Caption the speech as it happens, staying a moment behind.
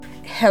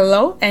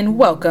Hello and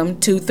welcome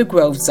to the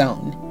Grove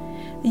Zone.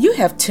 You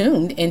have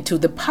tuned into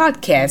the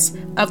podcast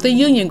of the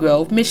Union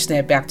Grove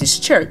Missionary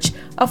Baptist Church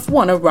of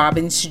Warner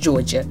Robins,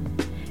 Georgia.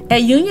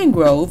 At Union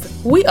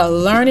Grove, we are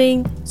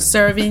learning,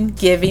 serving,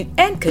 giving,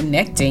 and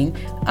connecting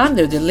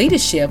under the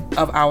leadership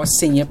of our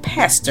senior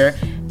pastor,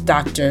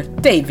 Dr.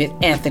 David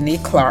Anthony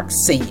Clark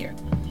Sr.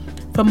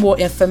 For more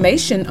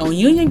information on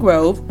Union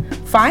Grove,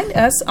 find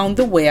us on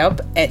the web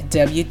at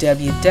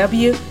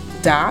www.thegrovewr.org.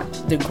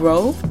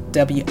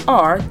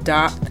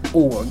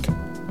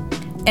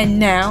 And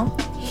now,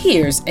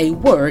 here's a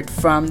word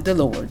from the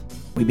Lord.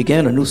 We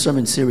began a new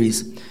sermon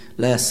series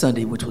last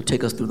Sunday, which will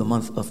take us through the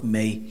month of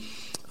May.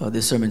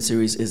 This sermon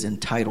series is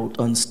entitled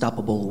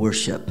Unstoppable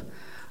Worship.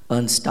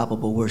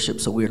 Unstoppable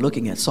Worship. So we're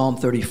looking at Psalm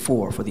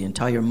 34 for the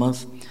entire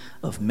month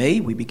of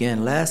May. We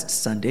began last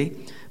Sunday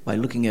by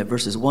looking at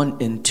verses 1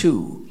 and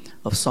 2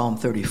 of Psalm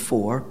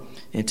 34.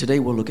 And today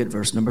we'll look at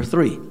verse number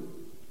 3.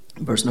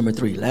 Verse number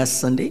 3.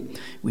 Last Sunday,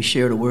 we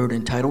shared a word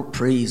entitled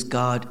Praise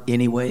God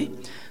Anyway.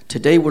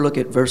 Today we'll look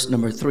at verse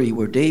number 3,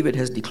 where David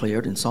has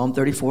declared in Psalm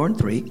 34 and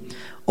 3,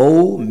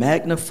 "Oh,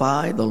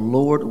 magnify the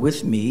Lord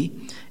with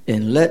me,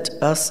 and let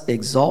us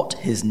exalt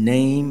his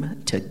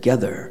name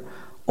together."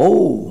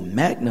 Oh,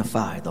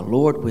 magnify the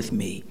Lord with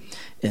me,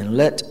 and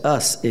let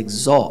us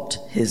exalt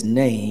his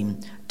name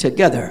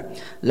together.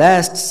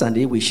 Last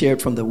Sunday, we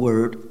shared from the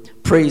word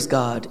Praise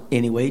God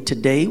Anyway.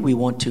 Today, we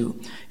want to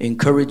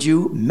encourage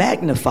you,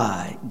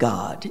 magnify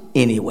God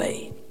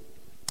anyway.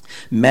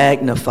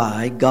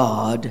 Magnify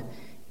God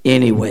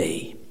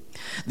anyway.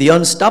 The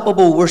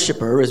unstoppable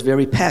worshiper is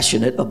very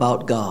passionate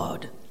about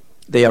God.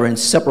 They are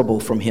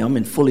inseparable from him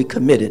and fully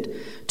committed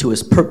to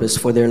his purpose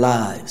for their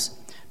lives.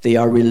 They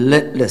are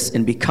relentless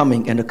in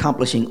becoming and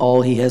accomplishing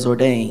all he has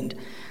ordained.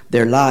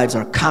 Their lives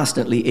are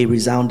constantly a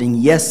resounding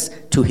yes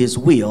to his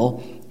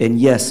will and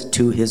yes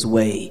to his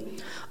way.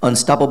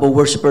 Unstoppable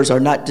worshipers are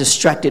not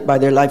distracted by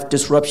their life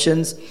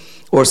disruptions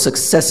or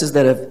successes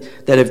that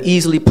have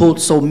easily pulled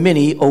so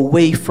many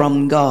away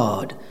from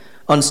God.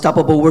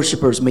 Unstoppable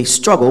worshipers may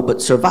struggle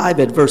but survive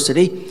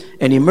adversity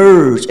and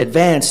emerge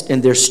advanced in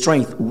their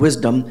strength,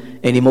 wisdom,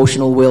 and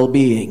emotional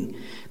well-being.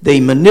 They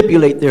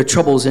manipulate their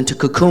troubles into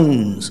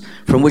cocoons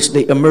from which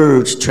they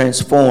emerge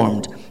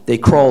transformed. They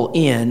crawl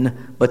in,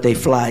 but they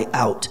fly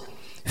out.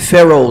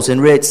 Pharaohs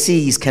and Red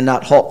Seas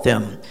cannot halt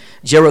them.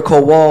 Jericho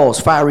walls,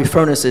 fiery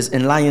furnaces,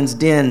 and lions'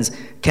 dens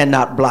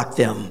cannot block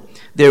them.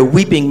 Their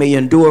weeping may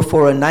endure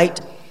for a night,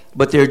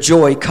 but their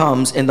joy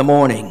comes in the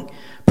morning.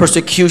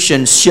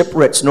 Persecution,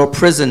 shipwrecks, nor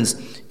prisons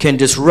can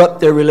disrupt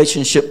their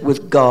relationship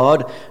with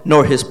God,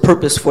 nor his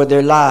purpose for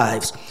their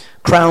lives.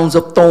 Crowns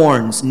of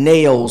thorns,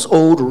 nails,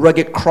 old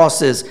rugged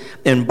crosses,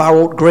 and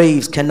borrowed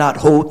graves cannot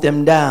hold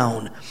them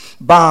down.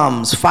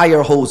 Bombs,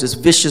 fire hoses,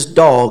 vicious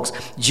dogs,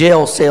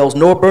 jail cells,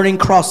 nor burning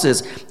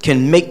crosses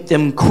can make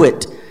them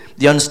quit.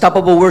 The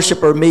unstoppable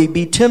worshiper may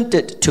be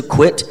tempted to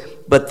quit,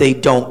 but they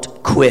don't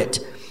quit.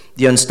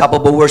 The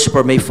unstoppable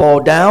worshiper may fall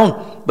down,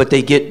 but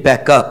they get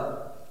back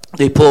up.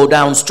 They pull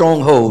down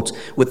strongholds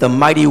with the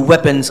mighty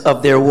weapons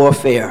of their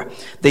warfare.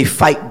 They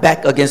fight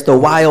back against the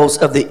wiles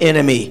of the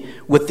enemy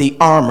with the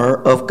armor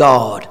of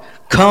God.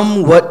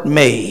 Come what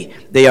may,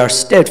 they are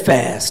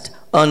steadfast,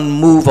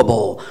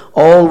 unmovable,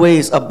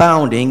 always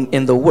abounding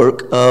in the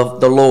work of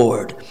the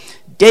Lord.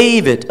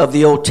 David of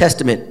the Old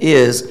Testament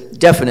is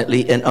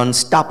definitely an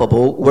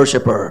unstoppable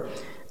worshiper.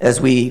 As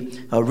we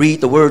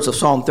read the words of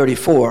Psalm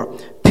 34,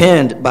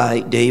 penned by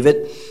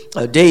David,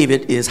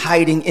 David is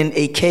hiding in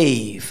a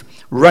cave,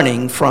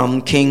 running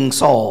from King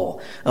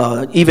Saul.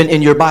 Even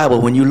in your Bible,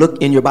 when you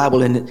look in your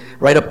Bible and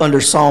right up under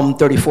Psalm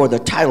 34, the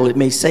title, it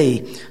may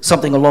say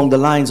something along the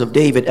lines of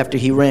David after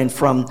he ran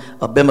from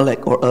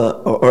Abimelech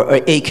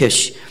or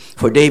Achish.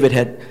 For David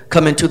had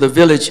come into the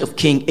village of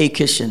King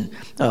Achish, and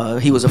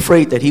he was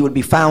afraid that he would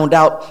be found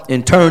out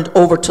and turned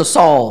over to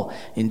Saul.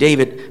 And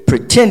David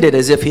pretended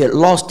as if he had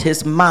lost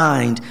his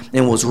mind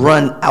and was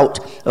run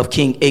out of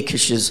King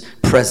Achish's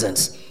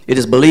presence. It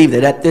is believed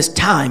that at this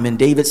time in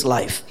David's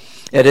life,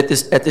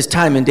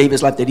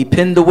 that he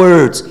penned the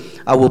words,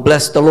 "I will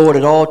bless the Lord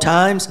at all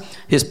times.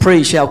 His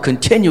praise shall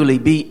continually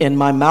be in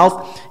my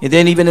mouth." And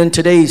then even in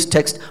today's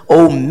text,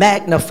 "Oh,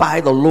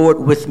 magnify the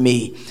Lord with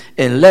me,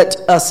 and let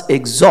us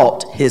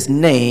exalt his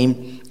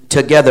name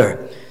together."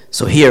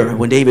 So here,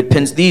 when David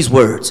pens these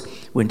words,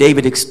 when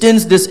David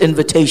extends this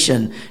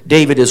invitation,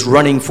 David is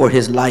running for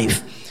his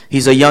life.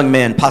 He's a young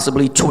man,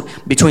 possibly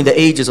between the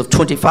ages of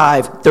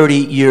 25, 30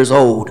 years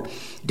old.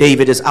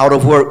 David is out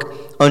of work,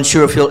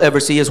 unsure if he'll ever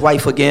see his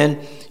wife again,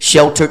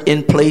 sheltered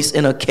in place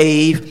in a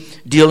cave,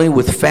 dealing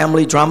with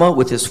family drama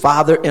with his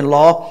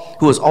father-in-law,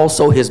 who is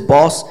also his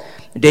boss.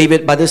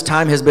 David, by this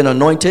time, has been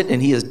anointed,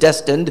 and he is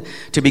destined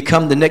to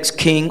become the next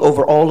king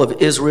over all of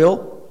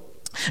Israel.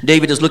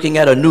 David is looking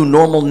at a new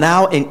normal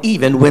now, and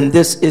even when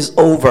this is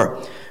over.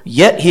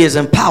 Yet he is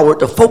empowered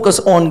to focus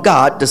on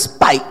God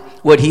despite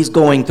what he's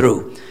going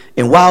through.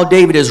 And while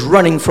David is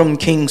running from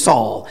King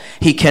Saul,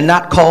 he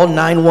cannot call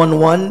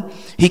 911.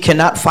 He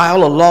cannot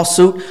file a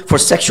lawsuit for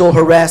sexual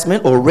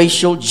harassment or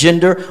racial,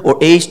 gender, or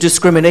age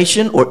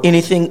discrimination or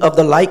anything of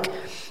the like.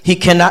 He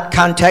cannot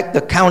contact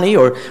the county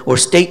or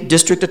state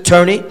district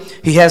attorney.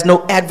 He has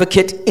no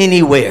advocate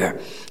anywhere.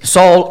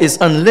 Saul is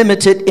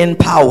unlimited in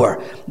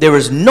power. There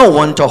is no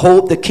one to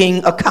hold the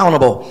king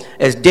accountable.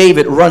 As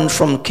David runs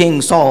from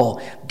King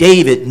Saul,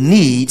 David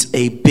needs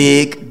a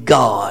big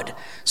God.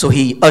 So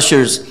he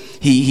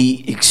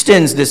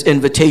extends this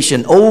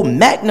invitation. Oh,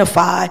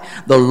 magnify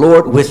the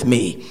Lord with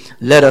me.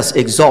 Let us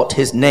exalt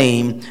his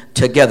name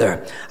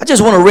together. I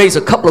just want to raise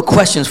a couple of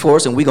questions for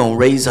us, and we're going to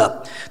raise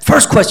up.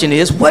 First question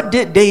is, what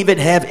did David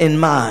have in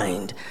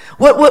mind?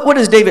 What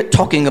is David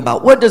talking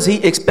about? What does he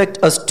expect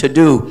us to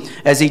do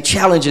as he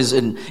challenges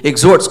and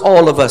exhorts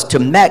all of us to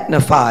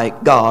magnify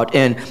God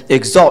and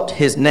exalt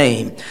his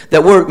name?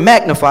 That word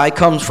magnify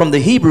comes from the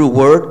Hebrew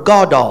word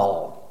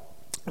gadol.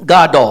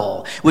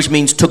 Gadol, which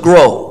means to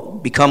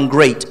grow, become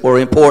great or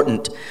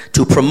important,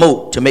 to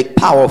promote, to make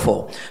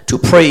powerful, to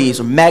praise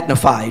or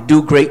magnify,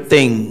 do great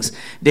things.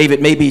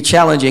 David may be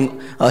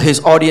challenging his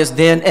audience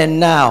then and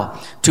now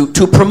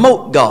to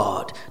promote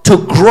God, to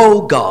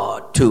grow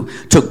God, to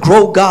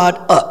grow God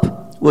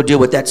up. We'll deal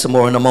with that some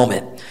more in a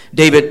moment.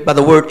 David, by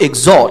the word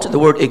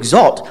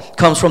exalt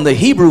comes from the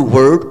Hebrew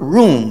word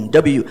rum,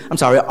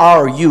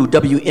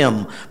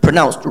 R-U-W-M,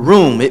 pronounced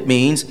rum. It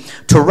means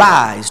to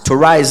rise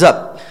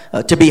up,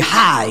 to be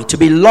high, to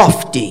be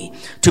lofty,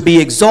 to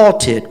be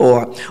exalted,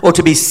 or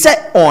to be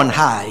set on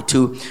high,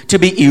 to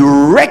be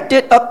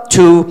erected up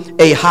to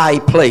a high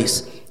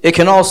place. It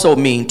can also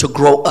mean to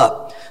grow up.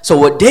 So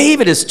what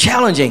David is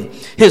challenging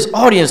his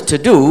audience to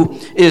do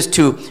is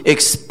to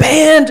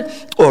expand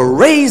or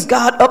raise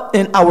God up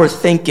in our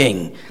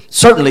thinking.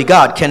 Certainly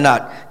God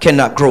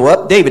cannot grow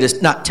up. David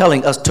is not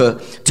telling us to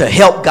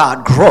help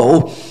God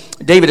grow.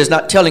 David is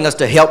not telling us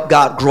to help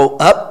God grow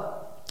up.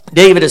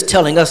 David is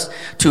telling us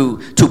to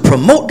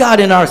promote God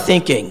in our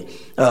thinking,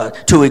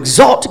 to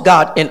exalt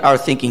God in our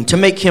thinking, to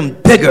make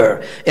him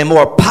bigger and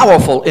more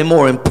powerful and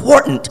more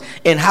important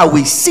in how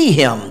we see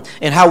him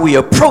and how we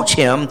approach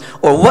him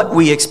or what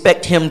we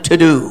expect him to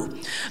do.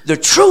 The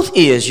truth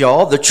is,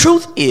 y'all,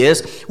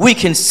 we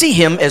can see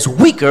him as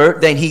weaker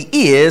than he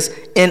is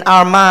in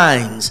our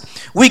minds.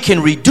 We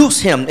can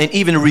reduce him and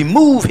even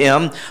remove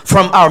him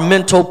from our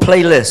mental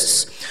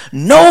playlists.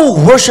 No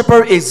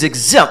worshiper is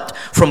exempt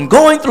from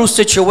going through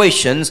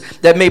situations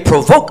that may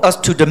provoke us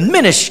to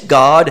diminish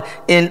God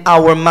in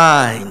our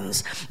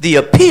minds. The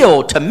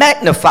appeal to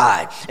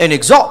magnify and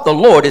exalt the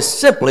Lord is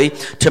simply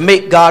to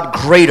make God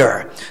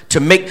greater, to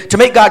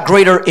make God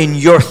greater in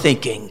your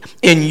thinking,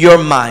 in your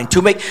mind,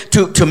 to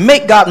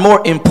make God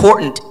more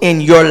important in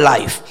your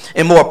life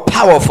and more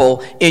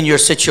powerful in your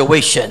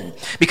situation.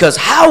 Because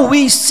how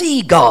we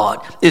see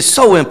God is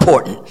so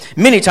important.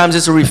 Many times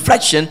it's a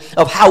reflection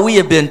of how we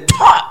have been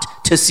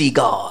taught to see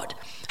God.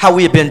 How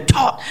we have been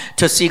taught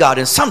to see God.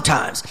 And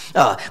sometimes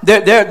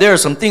there are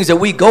some things that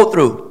we go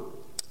through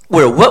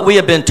where what we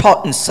have been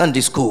taught in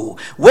Sunday school,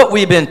 what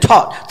we've been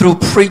taught through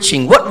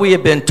preaching, what we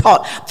have been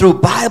taught through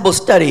Bible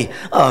study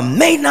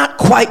may not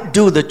quite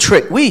do the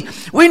trick. We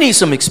need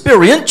some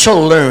experiential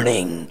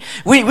learning.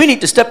 We need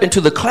to step into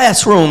the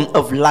classroom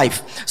of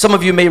life. Some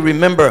of you may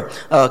remember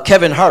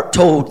Kevin Hart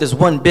told this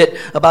one bit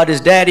about his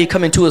daddy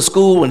coming to a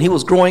school when he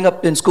was growing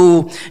up in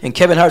school. And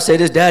Kevin Hart said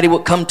his daddy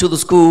would come to the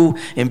school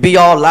and be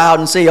all loud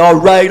and say, all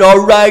right,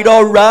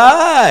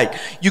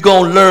 you're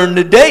going to learn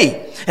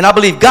today. And I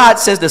believe God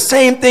says the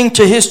same thing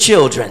to his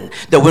children,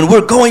 that when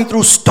we're going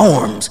through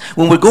storms,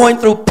 when we're going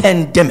through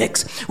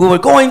pandemics, when we're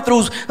going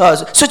through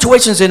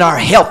situations in our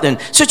health and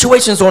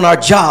situations on our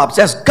jobs,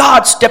 that's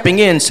God stepping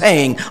in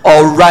saying,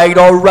 all right.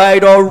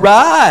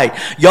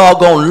 Y'all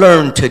gonna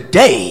learn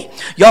today.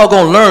 Y'all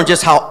gonna learn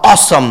just how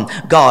awesome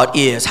God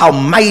is, how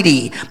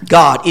mighty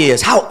God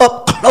is, how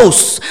up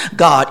close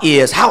God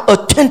is, how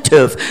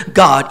attentive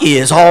God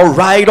is. All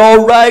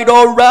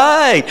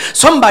right.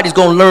 Somebody's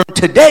gonna learn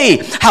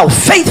today how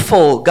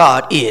faithful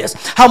God is,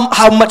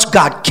 how much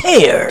God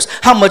cares,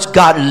 how much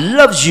God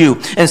loves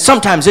you. And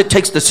sometimes it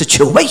takes the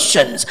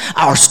situations,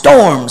 our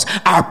storms,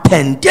 our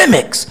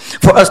pandemics,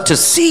 for us to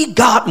see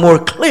God more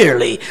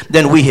clearly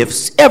than we have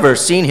ever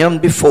seen him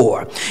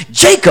before.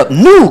 Jacob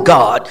knew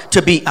God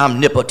to be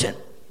omnipotent.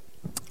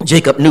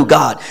 Jacob knew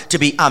God to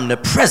be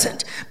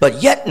omnipresent,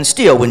 but yet and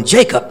still, when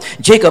Jacob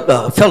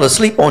fell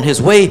asleep on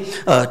his way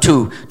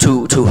to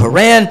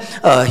Haran,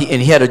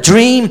 and he had a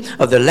dream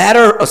of the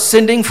ladder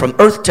ascending from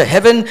earth to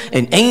heaven,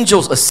 and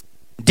angels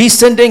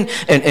descending,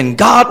 and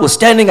God was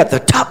standing at the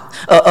top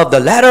of the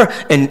ladder,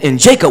 and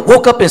Jacob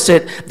woke up and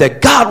said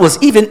that God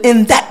was even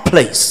in that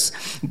place.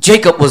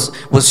 Jacob was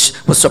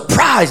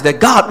surprised that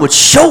God would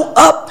show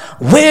up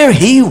where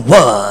he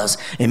was.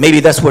 And maybe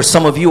that's where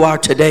some of you are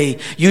today.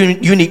 You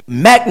need to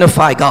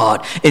magnify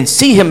God and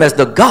see him as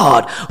the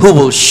God who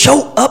will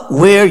show up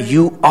where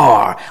you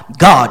are.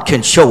 God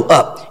can show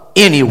up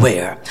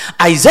anywhere.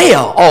 Isaiah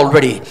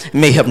already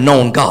may have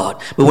known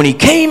God, but when he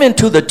came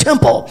into the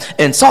temple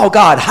and saw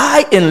God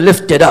high and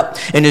lifted up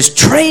and his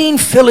train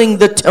filling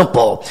the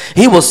temple,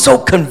 he was so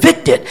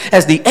convicted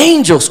as the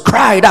angels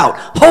cried out,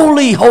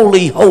 holy,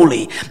 holy,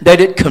 holy,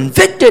 that it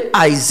convicted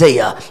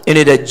Isaiah and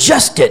it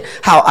adjusted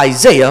how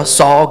Isaiah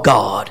saw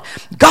God.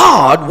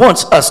 God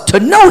wants us to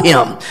know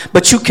him,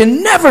 but you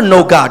can never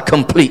know God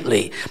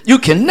completely. You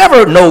can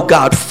never know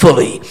God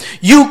fully.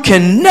 You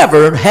can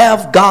never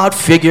have God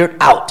figured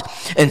out.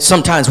 And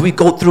sometimes we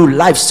go through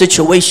life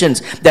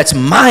situations that's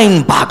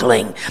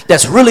mind-boggling,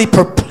 that's really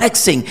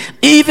perplexing.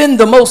 Even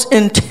the most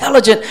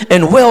intelligent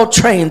and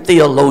well-trained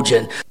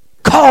theologian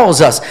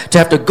calls us to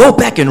have to go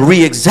back and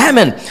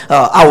re-examine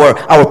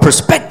our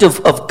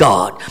perspective of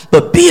God.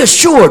 But be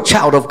assured,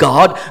 child of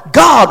God,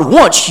 God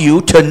wants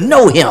you to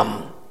know him.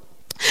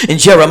 In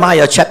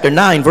Jeremiah chapter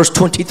 9 verse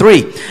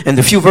 23 and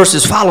the few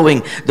verses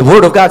following, the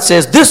word of God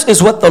says, this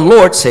is what the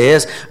Lord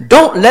says,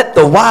 don't let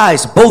the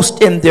wise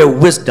boast in their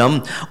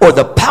wisdom, or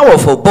the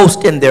powerful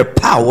boast in their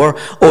power,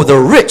 or the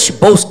rich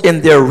boast in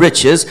their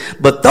riches,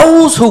 but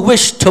those who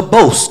wish to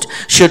boast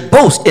should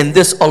boast in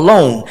this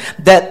alone,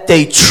 that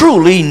they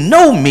truly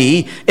know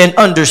me and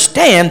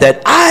understand that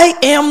I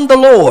am the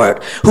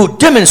Lord, who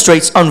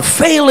demonstrates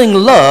unfailing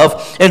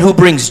love and who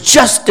brings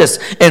justice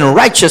and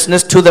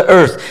righteousness to the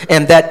earth,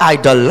 and that I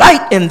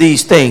delight in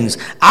these things.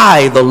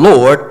 I, the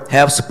Lord,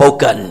 have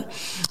spoken.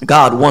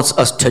 God wants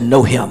us to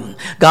know him.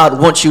 God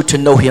wants you to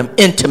know him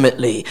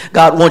intimately.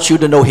 God wants you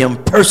to know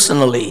him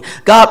personally.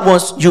 God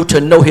wants you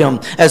to know him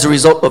as a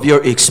result of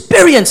your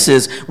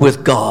experiences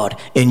with God.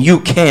 And you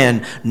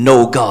can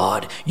know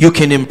God. You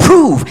can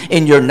improve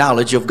in your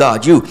knowledge of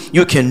God. You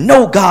can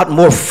know God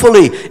more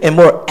fully and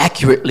more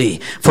accurately.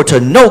 For to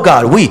know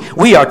God,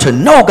 we are to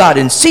know God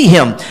and see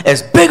him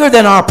as bigger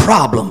than our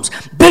problems,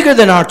 bigger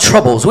than our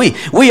troubles.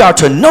 We are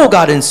to know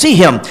God and see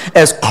him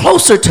as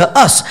closer to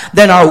us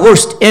than our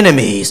worst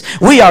enemies.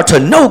 We are to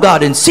know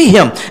God and see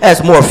him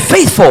as more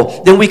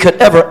faithful than we could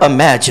ever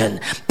imagine.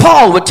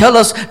 Paul would tell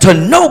us to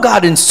know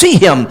God and see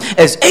him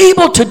as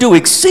able to do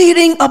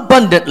exceeding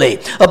abundantly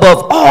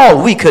above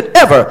all we could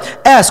ever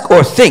ask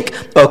or think,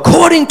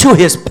 according to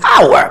his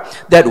power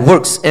that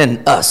works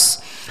in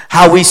us.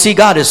 How we see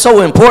God is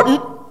so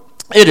important.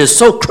 It is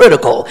so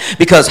critical,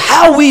 because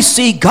how we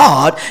see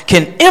God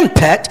can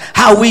impact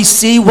how we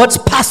see what's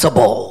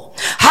possible.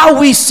 How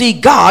we see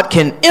God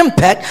can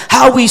impact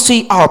how we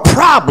see our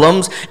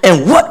problems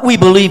and what we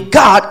believe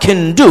God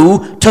can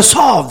do to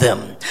solve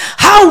them.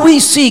 How we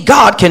see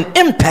God can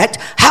impact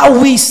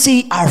how we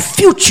see our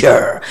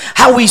future.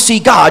 How we see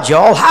God,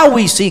 y'all, how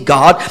we see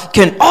God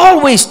can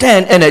always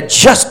stand an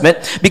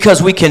adjustment,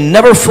 because we can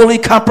never fully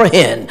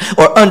comprehend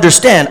or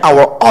understand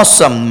our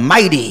awesome,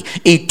 mighty,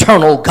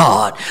 eternal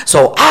God.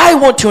 So I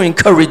want to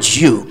encourage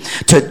you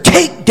to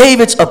take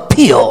David's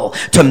appeal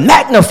to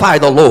magnify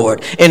the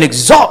Lord and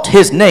exalt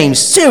his name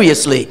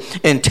seriously,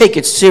 and take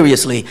it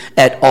seriously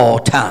at all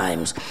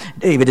times.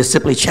 David is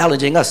simply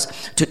challenging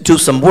us to do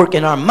some work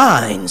in our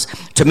minds,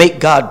 to make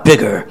God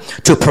bigger,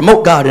 to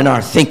promote God in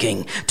our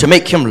thinking, to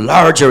make him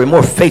larger and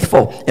more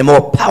faithful and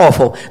more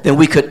powerful than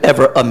we could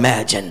ever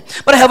imagine.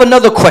 But I have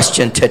another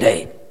question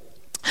today.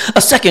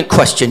 A second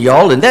question,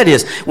 y'all, and that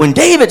is, when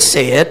David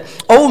said,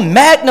 "Oh,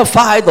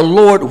 magnify the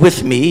Lord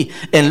with me,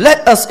 and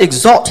let us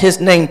exalt his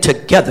name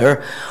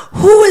together,"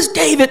 who is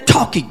David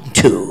talking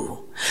to?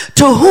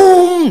 To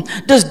whom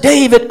does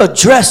David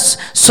address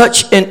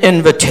such an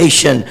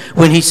invitation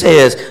when he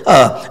says,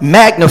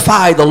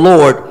 magnify the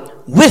Lord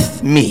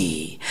with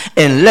me,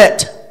 and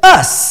let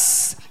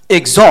us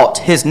exalt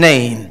his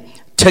name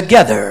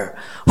together?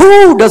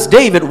 Who does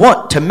David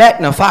want to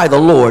magnify the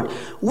Lord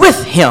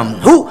with him?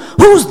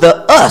 Who's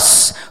the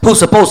us who's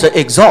supposed to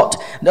exalt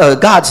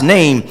God's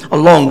name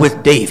along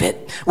with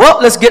David? Well,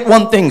 let's get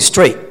one thing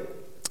straight.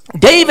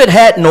 David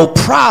had no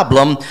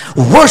problem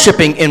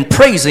worshiping and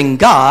praising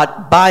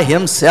God by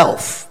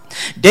himself.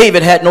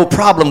 David had no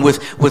problem with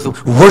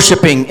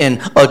worshiping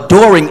and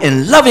adoring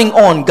and loving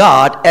on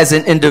God as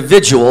an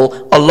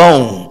individual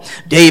alone.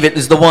 David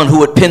is the one who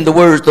would pen the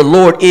words, "The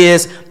Lord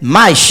is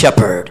my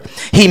shepherd.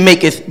 He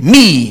maketh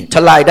me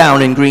to lie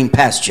down in green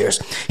pastures.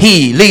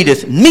 He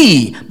leadeth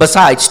me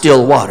beside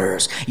still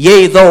waters.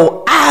 Yea,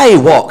 though I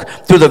walk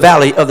through the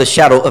valley of the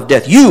shadow of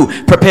death, you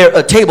prepare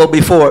a table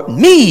before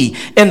me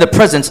in the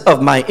presence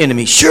of my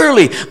enemies.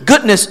 Surely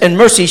goodness and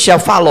mercy shall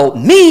follow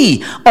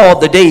me all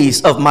the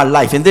days of my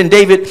life." And then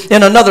David,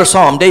 in another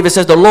psalm, David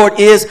says, "The Lord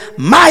is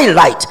my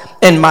light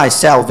and my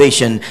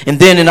salvation." And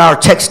then in our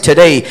text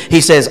today,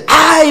 he says,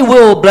 "I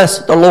will bless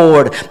the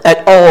Lord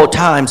at all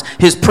times.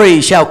 His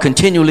praise shall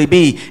continually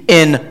be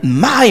in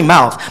my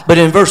mouth." But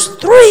in verse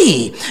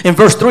 3,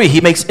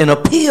 he makes an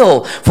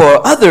appeal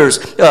for others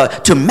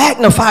to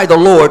magnify the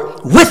Lord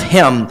with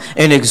him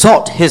and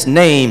exalt his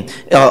name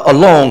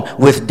along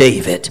with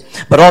David.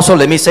 But also,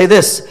 let me say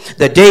this,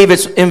 that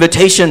David's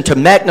invitation to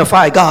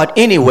magnify God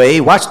anyway,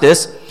 watch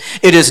this,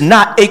 it is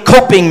not a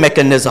coping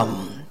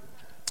mechanism.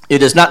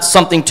 It is not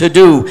something to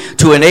do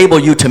to enable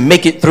you to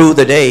make it through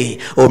the day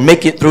or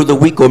make it through the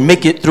week or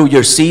make it through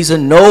your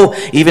season. No,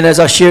 even as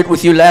I shared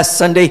with you last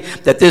Sunday,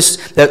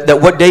 that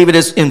what David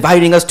is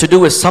inviting us to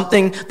do is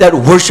something that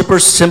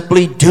worshipers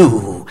simply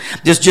do.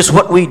 This is just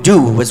what we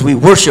do as we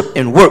worship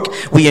and work.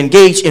 We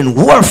engage in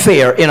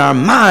warfare in our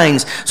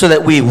minds so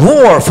that we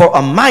war for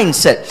a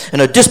mindset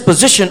and a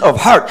disposition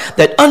of heart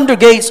that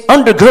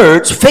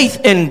undergirds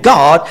faith in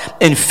God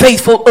and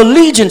faithful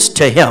allegiance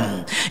to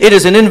Him. It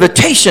is an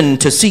invitation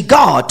to see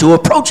God, to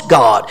approach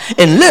God,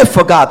 and live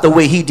for God the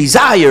way He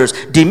desires,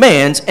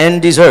 demands,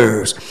 and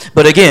deserves.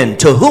 But again,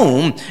 to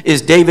whom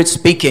is David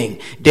speaking?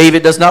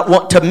 David does not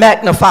want to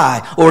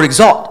magnify or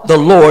exalt the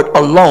Lord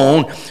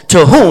alone.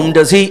 To whom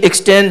does he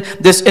extend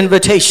this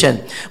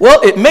invitation? Well,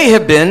 it may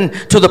have been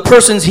to the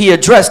persons he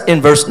addressed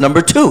in verse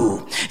number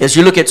 2. As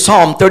you look at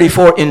Psalm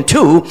 34 and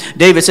 2,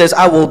 David says,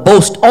 I will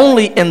boast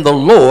only in the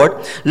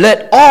Lord.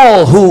 Let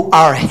all who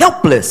are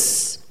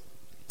helpless.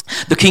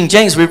 The King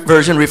James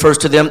Version refers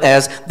to them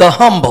as the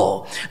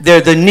humble.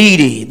 They're the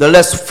needy, the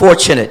less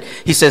fortunate.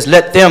 He says,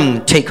 let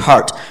them take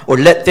heart, or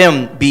let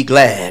them be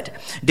glad.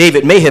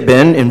 David may have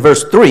been, in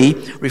verse 3,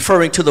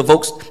 referring to the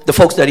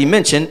folks that he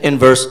mentioned in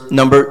verse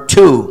number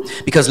 2.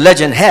 Because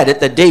legend had it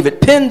that David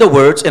penned the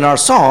words in our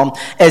psalm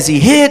as he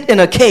hid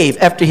in a cave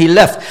after he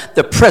left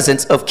the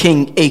presence of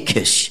King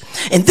Achish.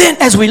 And then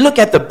as we look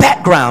at the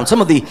background, some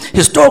of the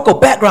historical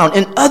background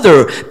in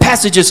other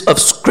passages of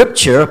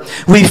Scripture,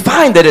 we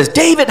find that as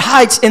David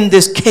hides in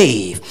this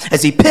cave,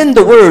 as he penned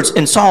the words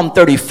in Psalm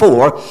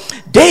 34,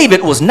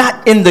 David was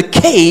not in the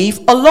cave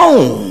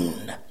alone.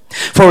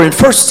 For in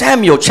 1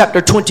 Samuel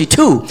chapter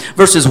 22,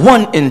 verses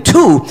 1 and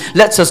 2,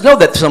 lets us know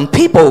that some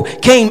people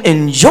came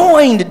and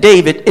joined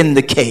David in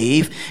the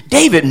cave.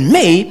 David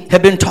may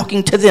have been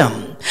talking to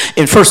them.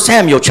 In 1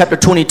 Samuel chapter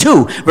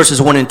 22,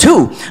 verses 1 and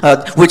 2,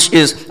 which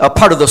is a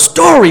part of the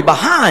story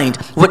behind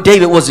what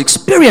David was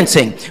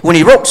experiencing when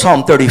he wrote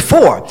Psalm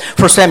 34.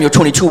 1 Samuel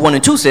 22, 1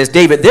 and 2 says,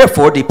 David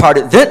therefore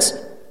departed thence,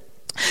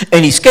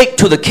 and escaped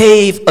to the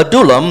cave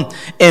Adullam.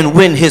 And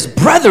when his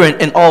brethren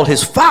and all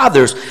his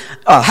father's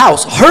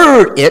house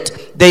heard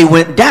it, they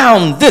went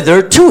down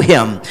thither to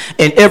him,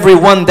 and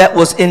everyone that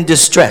was in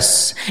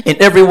distress, and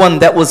everyone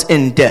that was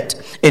in debt,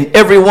 and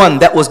everyone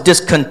that was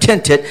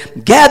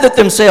discontented gathered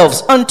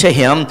themselves unto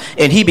him,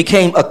 and he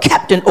became a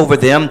captain over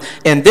them,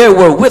 and there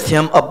were with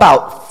him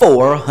about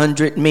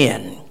 400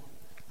 men.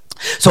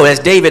 So as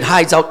David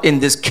hides out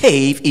in this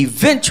cave,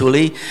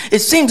 eventually it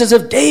seems as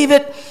if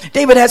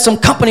David had some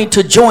company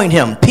to join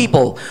him,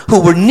 people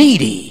who were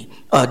needy,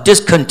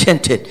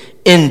 discontented,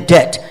 in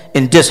debt,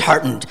 and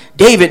disheartened.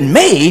 David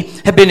may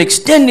have been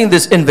extending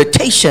this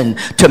invitation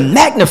to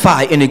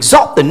magnify and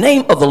exalt the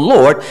name of the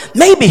Lord.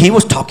 Maybe he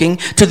was talking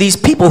to these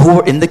people who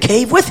were in the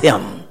cave with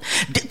him.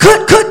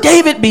 Could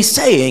David be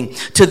saying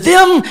to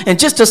them, and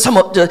just to some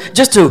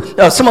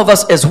of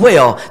us as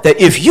well, that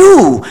if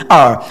you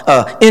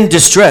are in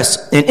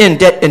distress and in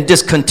debt and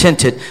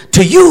discontented,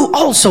 to you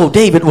also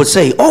David would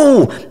say,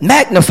 oh,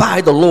 magnify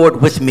the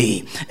Lord with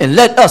me, and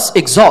let us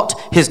exalt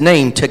his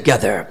name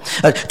together.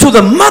 To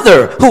the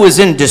mother who is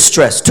in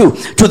distress, to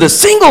the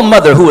single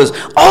mother who is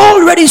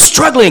already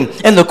struggling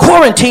and the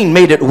quarantine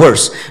made it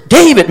worse,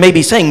 David may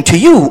be saying to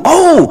you,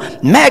 oh,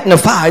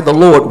 magnify the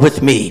Lord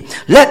with me.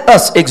 Let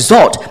us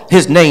exalt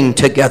his name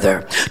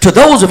together. To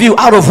those of you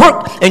out of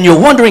work and you're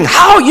wondering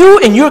how you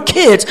and your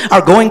kids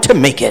are going to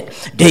make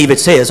it, David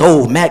says,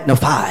 oh,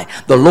 magnify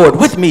the Lord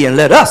with me and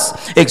let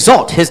us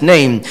exalt his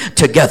name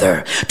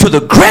together. To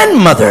the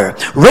grandmother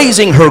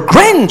raising her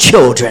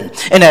grandchildren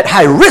and at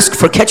high risk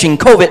for catching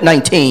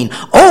COVID-19,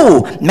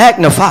 oh,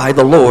 magnify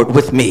the Lord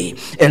with me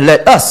and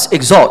let us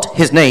exalt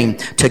his name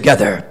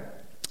together.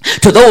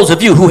 To those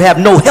of you who have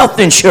no health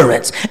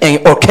insurance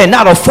or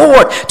cannot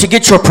afford to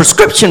get your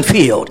prescription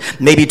filled,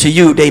 maybe to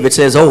you David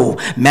says, oh,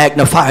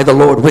 magnify the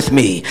Lord with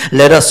me.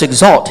 Let us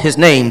exalt his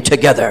name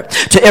together.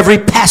 To every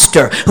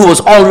pastor who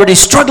was already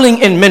struggling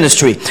in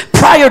ministry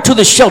prior to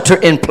the shelter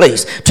in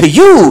place, to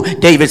you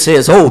David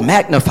says, oh,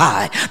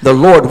 magnify the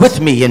Lord with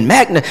me and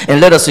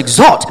let us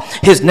exalt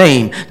his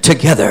name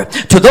together.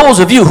 To those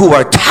of you who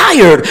are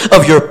tired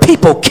of your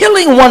people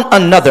killing one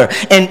another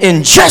and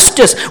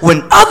injustice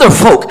when other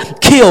folk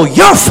kill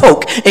your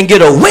folk and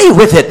get away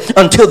with it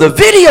until the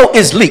video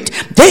is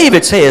leaked,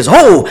 David says,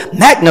 oh,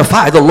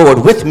 magnify the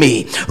Lord with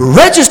me.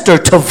 Register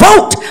to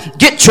vote.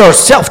 Get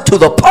yourself to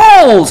the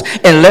polls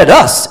and let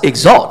us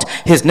exalt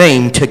his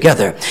name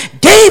together.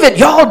 David,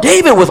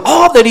 with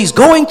all that he's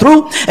going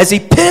through as he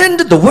penned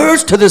the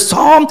words to this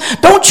psalm,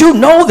 don't you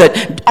know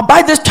that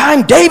by this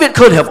time David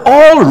could have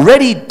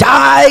already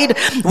died?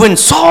 When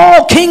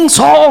King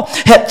Saul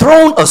had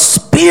thrown a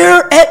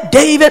spear at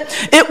David,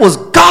 it was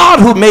God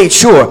who made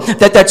sure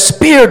that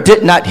spear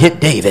did not hit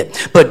David.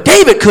 But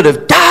David could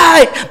have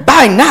died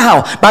by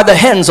now by the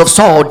hands of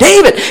Saul.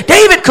 David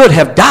could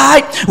have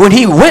died when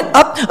he went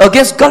up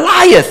against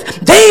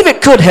Goliath.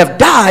 David could have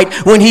died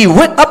when he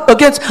went up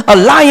against a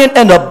lion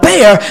and a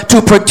bear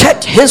to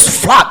protect his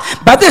flock.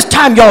 By this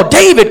time,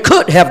 David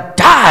could have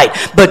died died.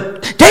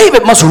 But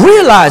David must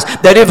realize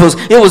that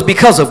it was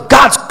because of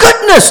God's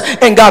goodness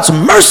and God's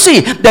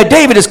mercy that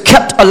David is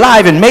kept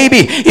alive. And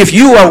maybe if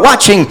you are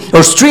watching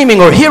or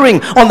streaming or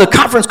hearing on the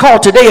conference call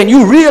today and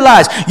you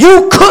realize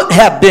you could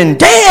have been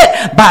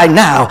dead by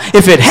now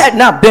if it had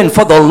not been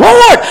for the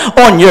Lord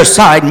on your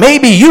side,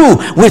 maybe you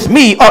with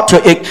me ought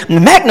to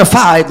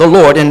magnify the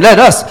Lord and let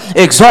us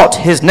exalt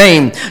his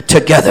name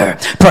together.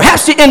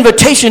 Perhaps the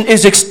invitation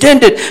is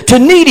extended to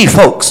needy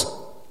folks,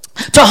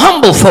 to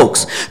humble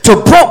folks, to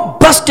broke,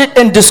 busted,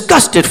 and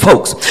disgusted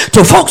folks,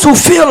 to folks who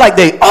feel like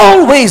they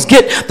always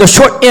get the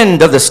short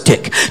end of the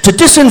stick, to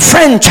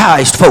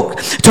disenfranchised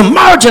folks, to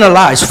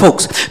marginalized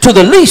folks, to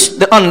the least,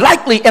 the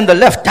unlikely, and the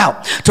left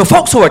out, to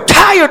folks who are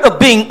tired of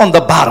being on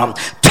the bottom,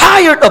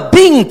 tired of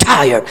being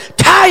tired,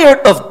 tired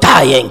of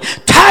dying,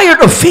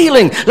 tired of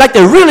feeling like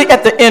they're really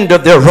at the end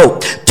of their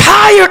rope,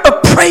 tired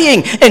of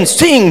praying and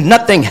seeing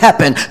nothing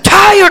happen,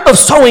 tired of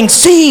sowing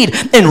seed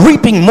and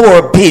reaping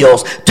more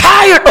bills,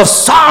 tired of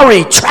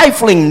sorry,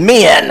 trifling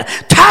men,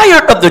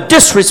 tired of the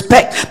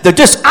disrespect, the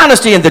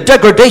dishonesty, and the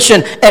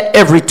degradation at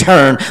every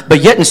turn.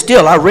 But yet and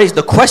still, I raise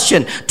the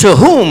question, to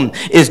whom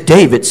is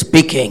David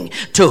speaking?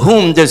 To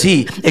whom does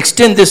he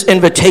extend this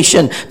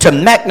invitation to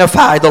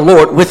magnify the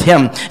Lord with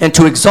him and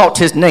to exalt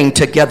his name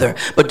together?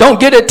 But don't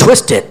get it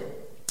twisted.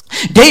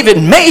 David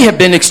may have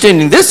been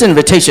extending this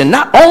invitation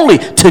not only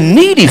to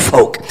needy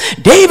folk.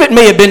 David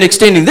may have been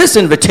extending this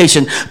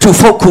invitation to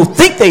folk who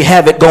think they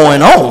have it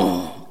going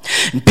on.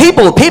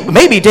 People,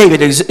 maybe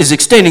David is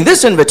extending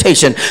this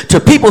invitation to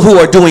people who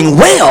are doing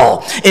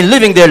well and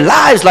living their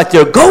lives like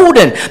they're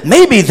golden.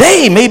 Maybe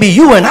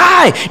you and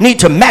I need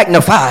to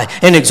magnify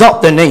and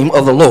exalt the name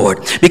of the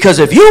Lord. Because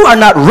if you are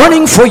not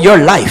running for your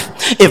life,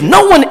 if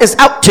no one is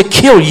out to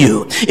kill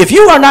you, if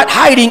you are not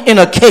hiding in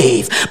a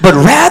cave, but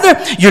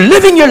rather you're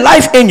living your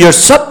life in your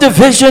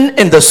subdivision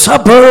in the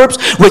suburbs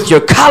with your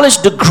college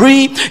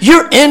degree,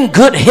 you're in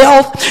good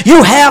health,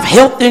 you have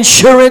health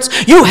insurance,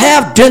 you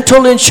have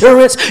dental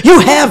insurance,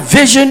 you have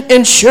vision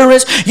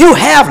insurance, you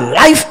have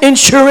life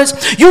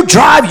insurance, you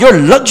drive your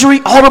luxury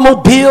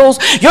automobiles,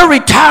 your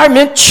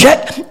retirement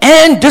check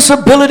and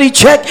disability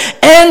check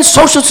and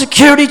social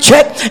security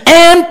check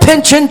and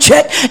pension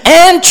check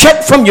and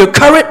check from your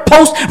current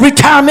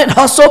post-retirement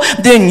hustle,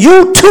 then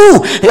you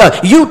too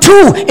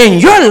in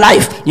your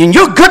life, in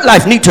your good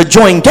life, need to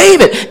join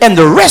David and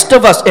the rest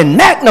of us in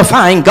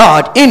magnifying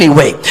God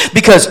anyway.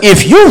 Because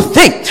if you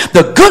think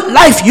the good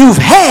life you've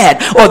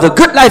had or the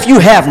good life you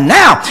have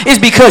now is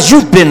because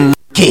you've been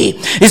lucky,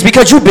 it's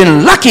because you've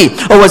been lucky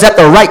or was at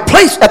the right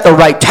place at the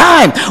right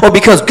time, or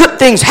because good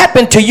things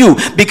happened to you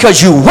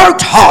because you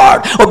worked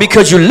hard, or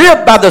because you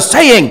lived by the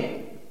saying,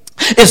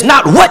 it's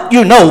not what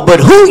you know,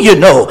 but who you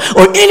know,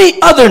 or any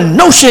other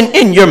notion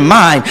in your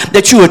mind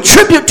that you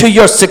attribute to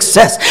your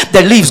success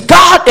that leaves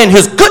God and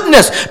his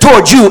goodness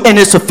towards you and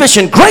his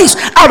sufficient grace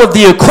out of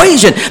the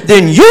equation,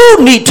 then you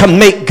need to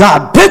make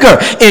God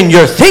bigger in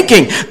your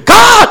thinking.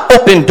 God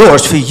opened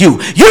doors for you.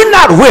 You're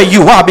not where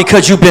you are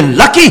because you've been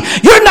lucky.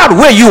 You're not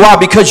where you are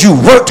because you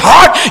worked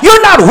hard.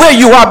 You're not where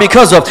you are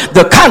because of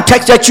the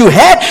context that you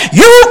had.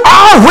 You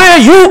are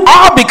where you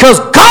are because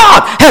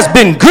God has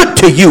been good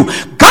to you.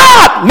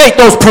 God made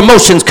those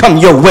promotions come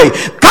your way.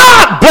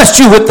 God blessed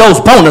you with those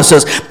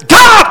bonuses.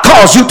 God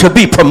caused you to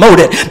be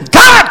promoted.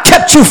 God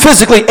kept you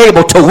physically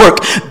able to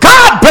work.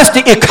 God blessed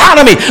the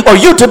economy or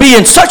you to be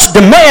in such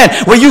demand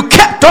where you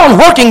kept on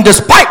working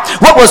despite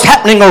what was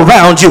happening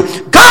around you.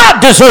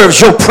 God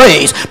deserves your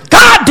praise.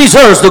 God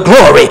deserves the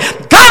glory.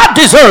 God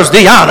deserves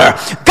the honor.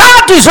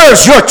 God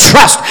deserves your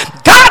trust.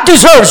 God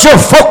deserves your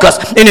focus.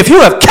 And if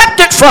you have kept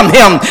it from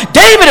him,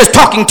 David is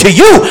talking to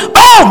you.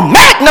 Oh,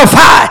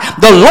 magnify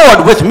the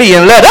Lord with me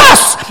and let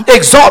us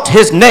exalt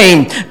his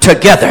name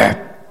together.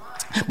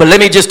 But let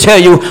me just tell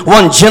you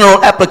one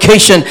general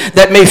application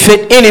that may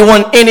fit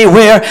anyone,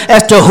 anywhere,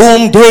 as to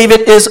whom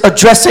David is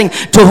addressing,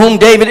 to whom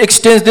David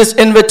extends this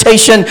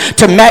invitation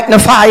to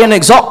magnify and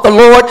exalt the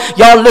Lord.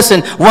 Y'all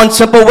listen, one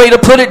simple way to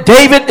put it,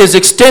 David is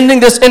extending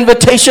this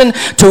invitation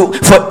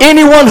for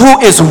anyone who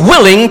is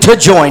willing to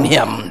join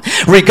him.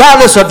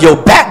 Regardless of your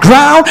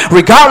background,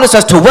 regardless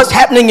as to what's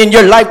happening in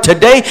your life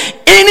today,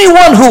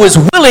 anyone who is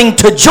willing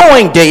to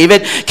join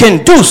David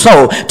can do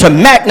so to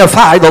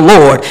magnify the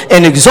Lord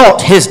and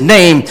exalt his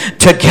name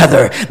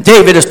together.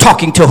 David is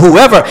talking to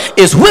whoever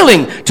is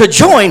willing to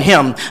join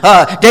him.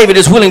 David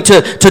is willing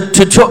to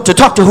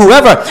talk to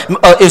whoever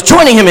is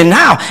joining him. And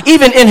now,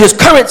 even in his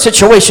current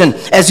situation,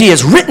 as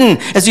he's written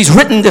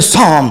this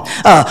psalm,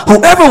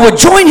 whoever would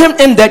join him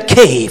in that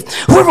cave,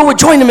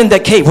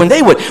 when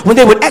they would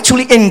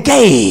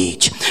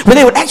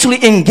actually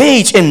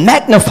engage in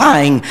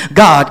magnifying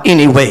God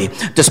anyway,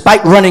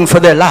 despite running for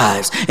their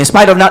lives, in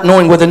spite of not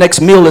knowing where the next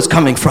meal is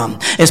coming from,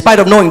 in spite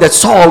of knowing that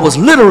Saul was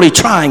literally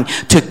trying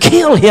to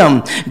kill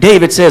him,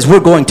 David says, we're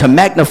going to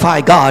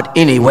magnify God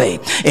anyway.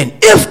 And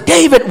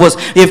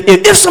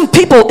if some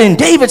people in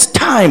David's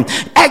time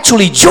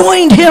actually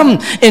joined him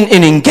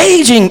in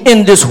engaging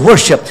in this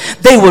worship,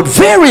 they would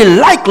very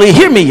likely,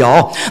 hear me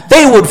y'all,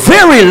 they would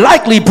very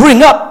likely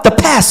bring up the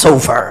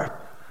Passover.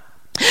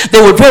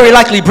 They would very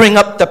likely bring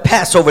up the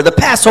Passover. The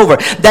Passover,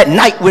 that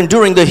night when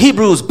during the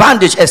Hebrews'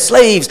 bondage as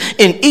slaves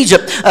in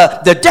Egypt,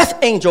 the death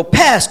angel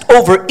passed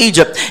over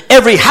Egypt.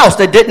 Every house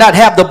that did not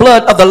have the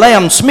blood of the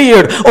lamb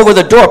smeared over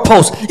the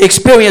doorpost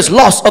experienced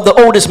loss of the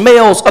oldest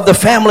males of the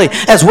family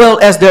as well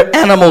as their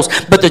animals.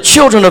 But the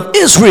children of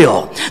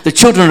Israel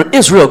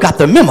got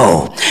the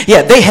memo.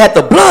 Yeah, they had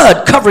the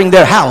blood covering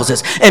their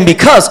houses. And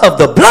because of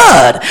the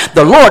blood,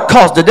 the Lord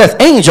caused the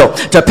death angel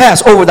to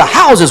pass over the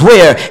houses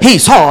where he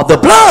saw the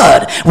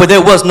blood. Where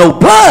there was no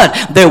blood,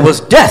 there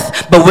was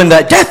death. But when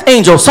the death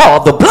angel saw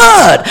the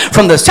blood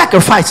from the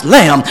sacrificed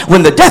lamb,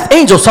 when the death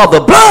angel saw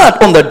the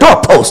blood on the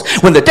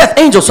doorpost, when the death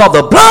angel saw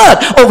the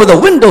blood over the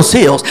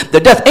windowsills, the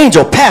death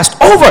angel passed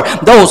over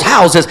those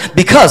houses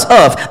because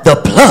of the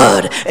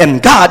blood.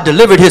 And God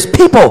delivered his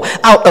people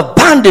out of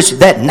bondage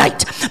that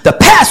night. The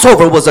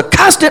Passover was a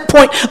constant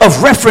point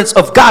of reference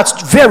of God's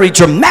very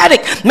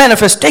dramatic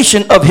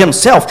manifestation of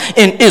himself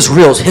in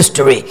Israel's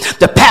history.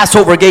 The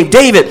Passover gave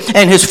David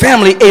and his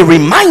family a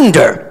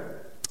reminder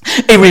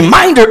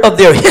of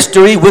their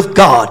history with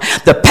God.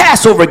 The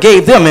Passover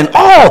gave them and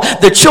all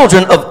the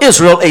children of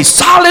Israel a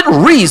solid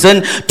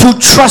reason to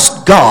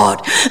trust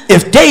God.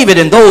 If David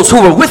and those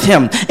who were with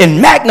him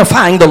in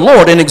magnifying the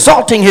Lord and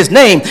exalting his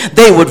name,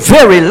 they would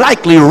very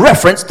likely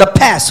reference the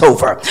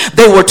Passover.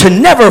 They were to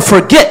never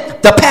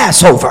forget the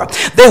Passover.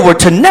 They were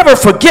to never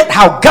forget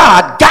how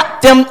God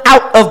got them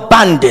out of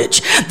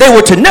bondage. They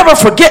were to never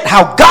forget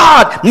how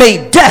God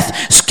made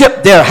death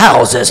skip their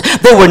houses.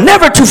 They were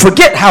never to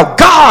forget how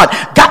God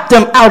got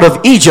them out of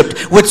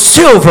Egypt with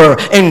silver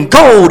and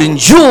gold and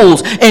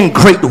jewels and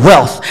great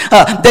wealth.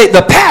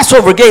 The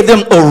Passover gave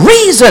them a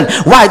reason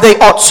why they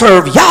ought to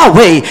serve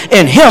Yahweh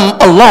and him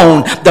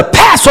alone. The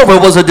Passover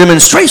was a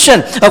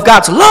demonstration of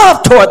God's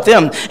love toward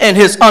them and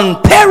his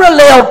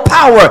unparalleled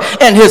power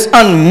and his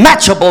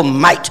unmatchable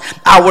might.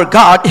 Our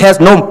God has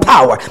no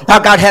power. Our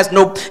God has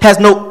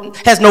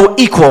no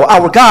equal.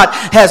 Our God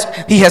has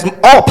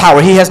all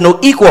power. He has no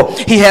equal.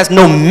 He has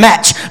no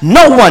match.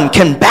 No one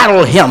can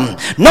battle him.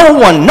 No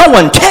one.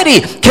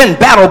 Teddy can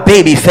battle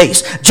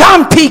Babyface.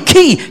 John P.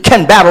 Key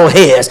can battle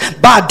Hez.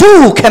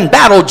 Badu can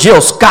battle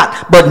Jill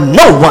Scott, but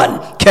no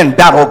one can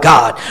battle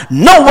God.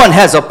 No one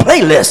has a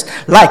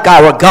playlist like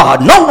our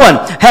God. No one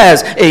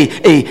has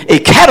a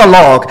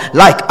catalog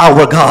like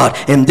our God.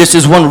 And this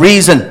is one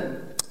reason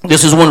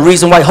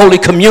why Holy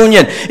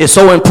Communion is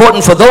so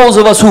important for those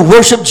of us who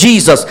worship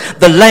Jesus,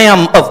 the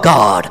Lamb of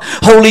God.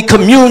 Holy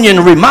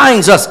Communion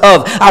reminds us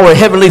of our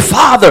Heavenly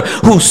Father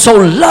who so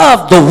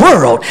loved the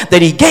world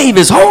that he gave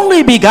his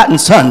only begotten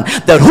Son,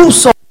 that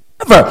whosoever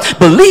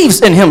believes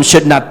in him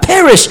should not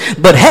perish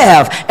but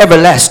have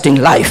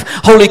everlasting life.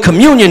 Holy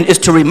Communion is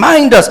to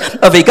remind us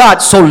of a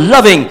God so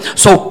loving,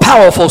 so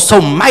powerful, so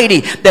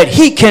mighty that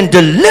he can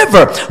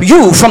deliver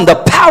you from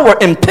the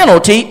power and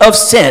penalty of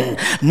sin.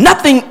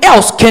 Nothing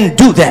else can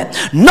do that.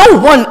 No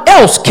one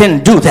else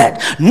can do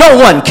that. No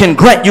one can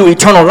grant you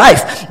eternal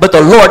life but the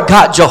Lord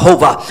God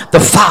Jehovah, the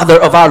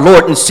Father of our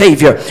Lord and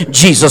Savior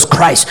Jesus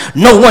Christ.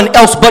 No one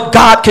else but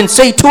God can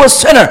say to a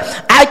sinner,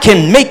 I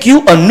can make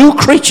you a new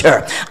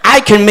creature. I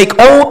can make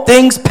all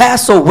things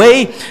pass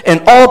away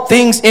and all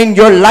things in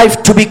your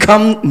life to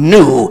become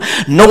new.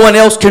 No one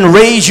else can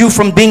raise you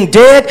from being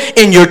dead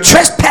in your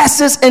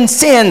trespasses and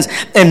sins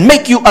and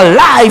make you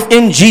alive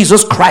in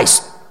Jesus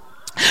Christ.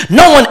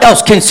 No one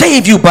else can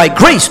save you by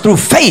grace through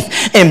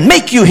faith and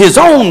make you his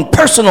own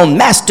personal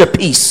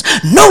masterpiece.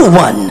 No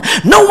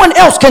one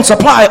else can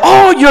supply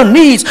all your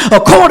needs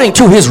according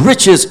to his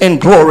riches and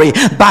glory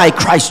by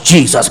Christ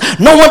Jesus.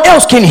 No one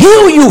else can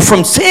heal you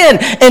from sin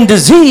and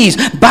disease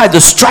by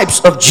the stripes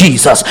of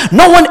Jesus.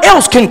 No one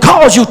else can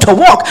cause you to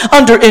walk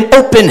under an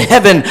open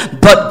heaven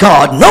but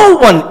God. No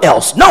one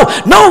else. No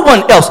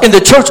one else. In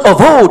the church of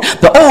old,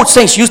 the old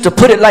saints used to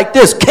put it like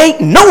this: can't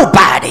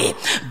nobody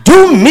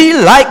do me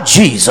like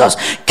Jesus.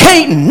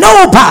 Can't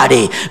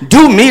nobody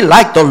do me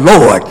like the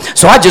Lord.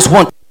 So I just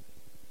want,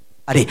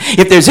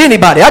 if there's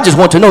anybody, I just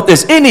want to know if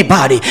there's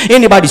anybody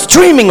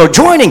streaming or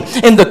joining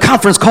in the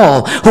conference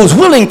call who's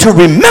willing to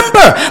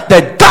remember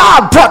that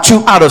God brought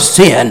you out of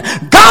sin.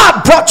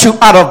 God brought you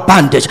out of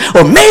bondage.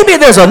 Or maybe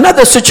there's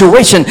another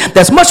situation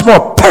that's much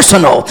more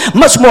personal,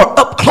 much more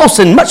up close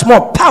and much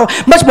more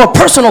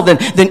personal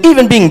than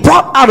even being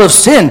brought out of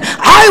sin.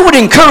 I would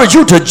encourage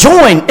you to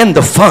join in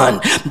the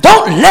fun.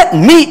 Don't let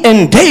me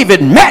and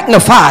David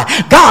magnify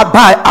God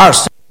by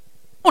ourselves.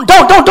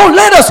 Don't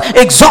let us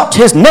exalt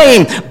his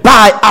name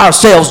by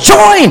ourselves.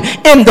 Join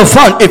in the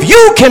fun. If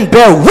you can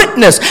bear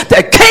witness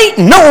that can't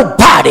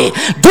nobody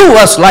do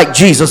us like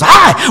Jesus,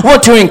 I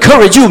want to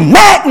encourage you,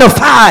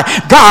 magnify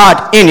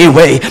God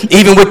anyway.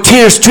 Even with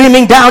tears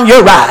streaming down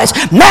your eyes,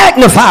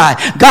 magnify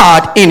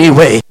God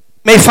anyway.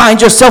 You may find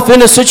yourself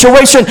in a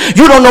situation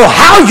you don't know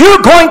how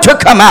you're going to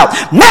come out.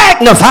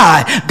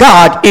 Magnify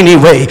God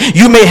anyway.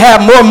 You may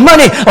have more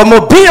money or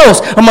more bills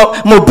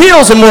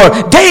and more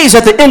days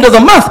at the end of the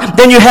month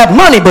than you have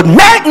money, but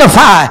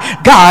magnify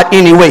God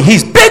anyway.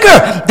 He's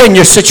bigger than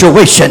your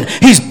situation.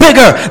 He's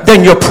bigger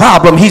than your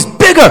problem. He's bigger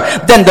bigger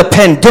than the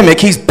pandemic.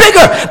 He's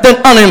bigger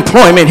than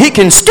unemployment. He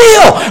can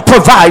still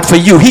provide for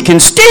you. He can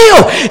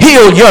still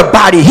heal your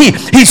body.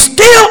 He's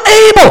still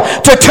able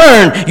to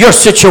turn your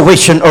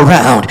situation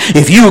around.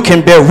 If you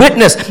can bear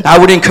witness, I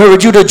would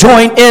encourage you to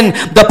join in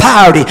the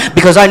party,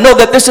 because I know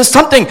that this is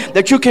something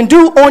that you can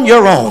do on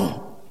your own.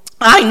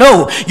 I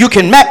know you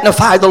can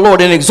magnify the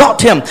Lord and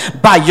exalt him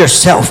by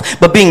yourself,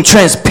 but being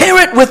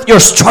transparent with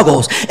your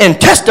struggles and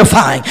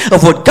testifying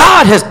of what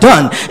God has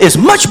done is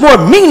much more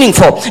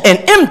meaningful and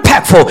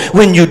impactful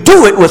when you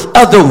do it with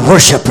other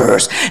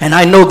worshipers. And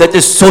I know that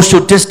this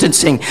social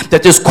distancing,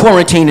 that this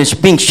quarantine is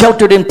being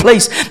sheltered in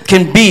place,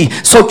 can be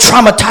so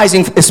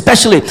traumatizing,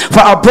 especially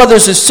for our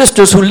brothers and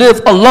sisters who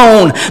live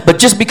alone. But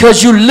just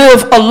because you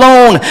live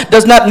alone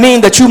does not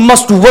mean that you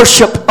must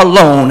worship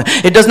alone.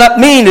 It does not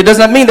mean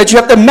that you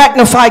have to magnify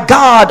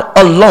God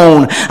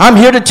alone. I'm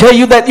here to tell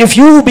you that if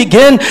you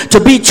begin to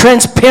be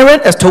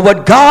transparent as to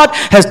what God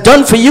has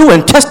done for you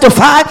and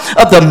testify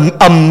of the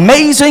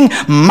amazing,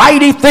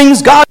 mighty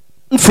things God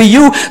for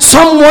you,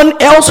 someone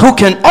else who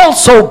can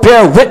also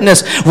bear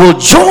witness will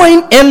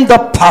join in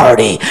the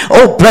party.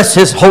 Oh, bless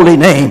his holy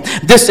name.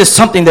 This is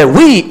something that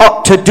we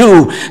ought to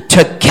do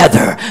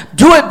together.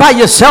 Do it by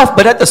yourself,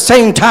 but at the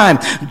same time,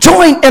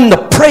 join in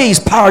the praise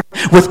party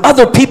with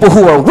other people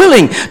who are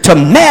willing to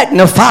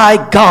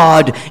magnify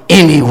God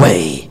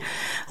anyway.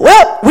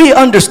 Well, we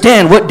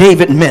understand what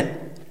David meant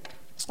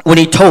when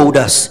he told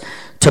us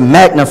to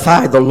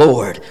magnify the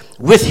Lord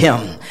with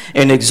him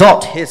and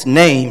exalt his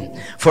name,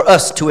 for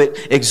us to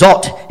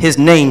exalt his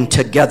name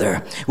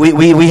together.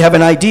 We have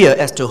an idea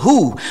as to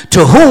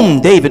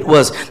whom David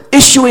was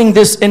issuing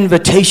this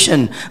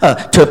invitation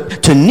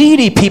to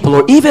needy people,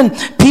 or even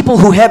people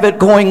who have it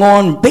going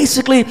on.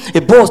 Basically,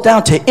 it boils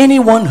down to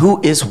anyone who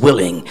is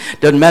willing.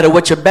 Doesn't matter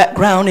what your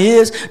background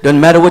is, doesn't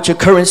matter what your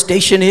current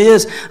station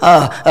is,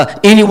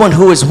 anyone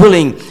who is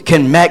willing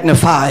can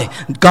magnify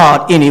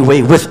God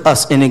anyway with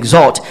us and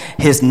exalt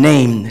his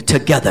name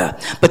together.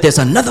 But there's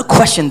another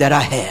question that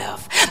I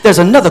have. There's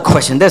another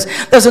question.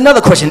 There's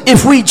another question.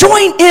 If we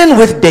join in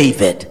with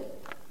David,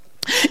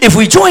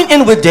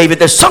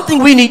 there's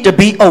something we need to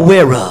be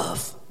aware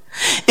of.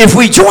 If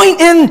we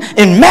join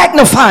in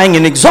magnifying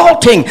and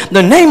exalting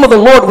the name of the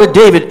Lord with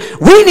David,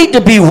 we need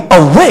to be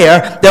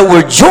aware that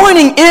we're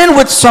joining in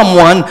with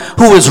someone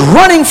who is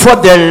running for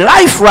their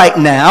life right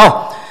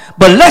now.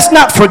 But let's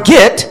not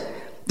forget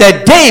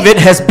that David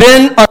has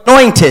been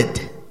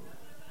anointed.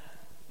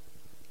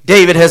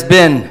 David has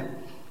been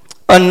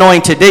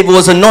anointed. David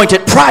was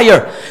anointed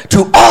prior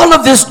to all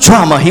of this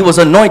drama. He was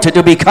anointed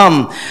to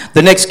become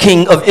the next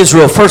king of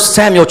Israel. 1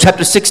 Samuel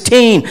chapter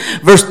 16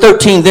 verse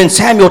 13. Then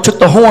Samuel took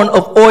the horn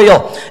of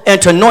oil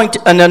and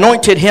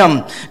anointed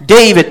him,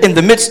 David, in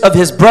the midst of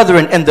his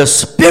brethren, and the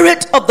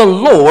Spirit of the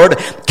Lord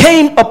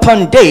came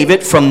upon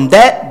David from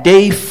that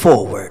day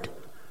forward.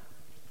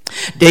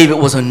 David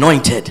was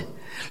anointed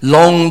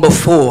long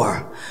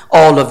before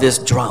all of this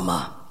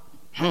drama.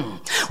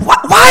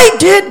 Why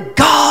did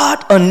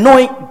God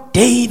anoint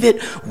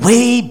David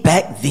way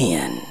back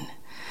then?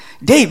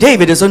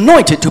 David is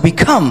anointed to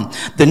become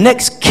the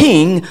next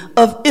king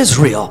of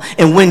Israel.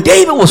 And when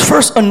David was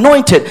first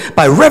anointed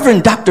by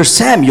Reverend Dr.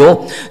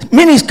 Samuel,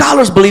 many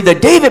scholars believe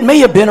that David may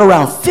have been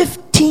around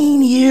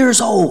 15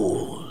 years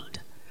old.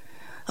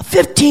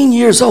 15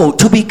 years old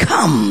to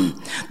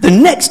become the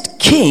next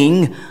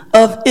king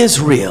of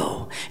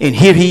Israel. And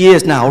here he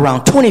is now,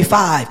 around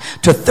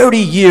 25 to 30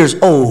 years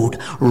old,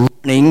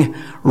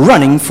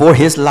 running for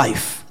his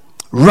life.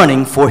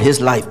 Running for his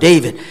life.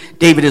 David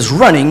is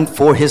running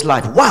for his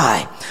life.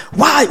 Why?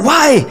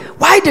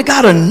 Why did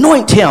God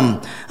anoint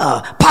him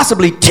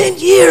possibly 10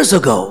 years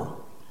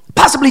ago?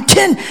 Possibly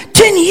 10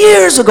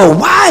 years ago.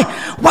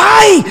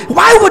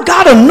 Why would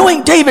God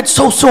anoint David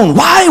so soon?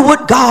 Why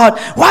wouldn't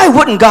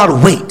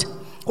God wait?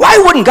 Why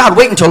wouldn't God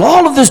wait until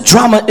all of this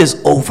drama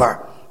is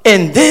over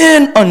and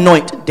then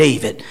anoint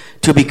David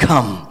to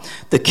become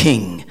the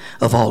king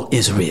of all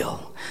Israel?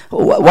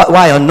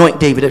 Why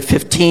anoint David at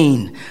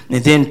 15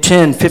 and then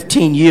 10,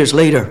 15 years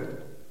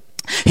later?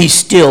 He's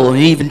still,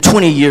 and even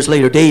 20 years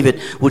later,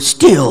 David would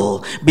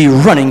still be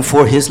running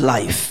for his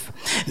life.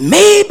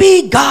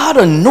 Maybe God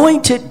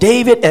anointed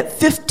David at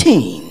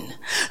 15,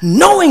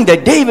 knowing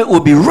that David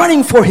would be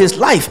running for his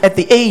life at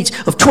the age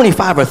of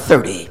 25 or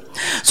 30,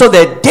 so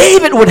that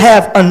David would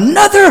have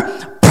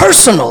another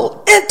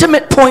personal,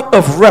 intimate point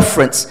of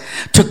reference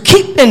to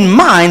keep in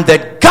mind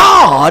that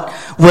God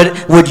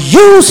would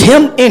use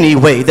him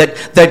anyway,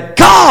 that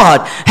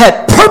God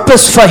had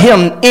purpose for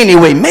him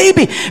anyway.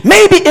 Maybe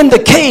in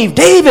the cave,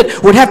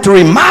 David would have to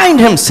remind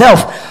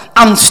himself,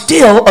 I'm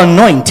still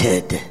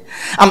anointed.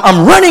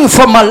 I'm running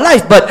for my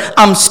life, but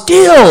I'm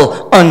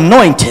still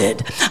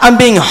anointed. I'm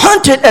being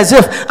hunted as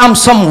if I'm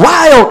some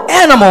wild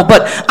animal,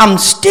 but I'm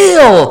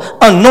still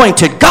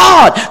anointed.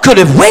 God could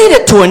have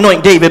waited to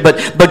anoint David,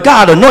 but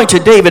God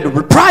anointed David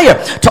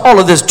prior to all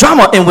of this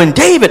drama. And when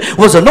David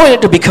was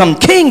anointed to become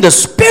king, the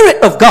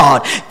Spirit of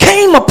God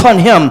came upon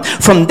him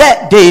from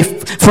that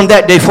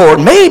day forward.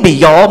 Maybe,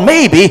 y'all,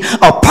 maybe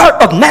a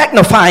part of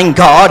magnifying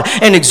God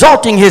and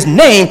exalting his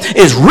name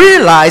is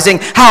realizing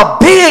how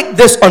big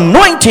this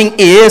anointing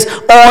is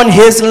on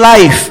his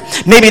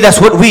life. Maybe that's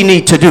what we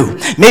need to do.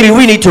 Maybe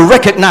we need to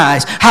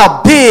recognize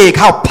how big,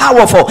 how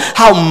powerful,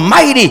 how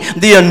mighty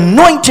the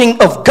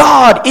anointing of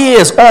God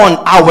is on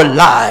our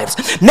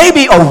lives.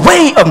 Maybe a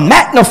way of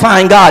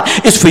magnifying God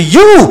is for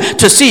you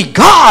to see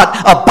God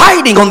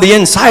abiding on the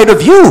inside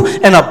of you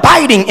and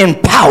abiding in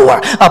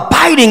power,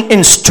 abiding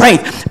in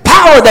strength,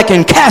 power that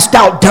can cast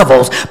out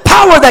devils,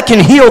 power that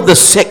can heal the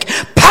sick,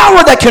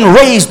 power that can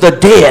raise the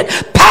dead,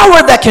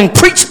 power that can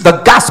preach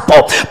the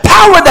gospel,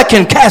 power that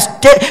can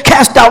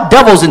cast out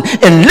devils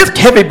and lift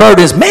heavy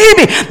burdens.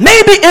 Maybe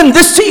in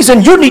this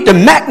season you need to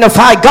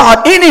magnify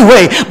God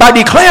anyway by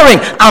declaring,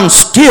 I'm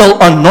still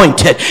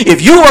anointed.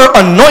 If you are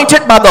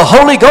anointed by the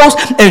Holy Ghost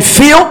and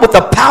filled with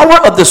the power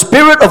of the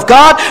Spirit of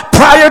God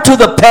prior to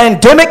the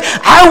pandemic,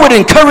 I would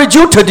encourage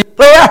you to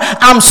declare,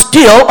 I'm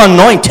still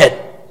anointed.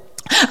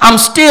 I'm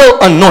still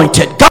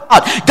anointed.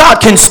 God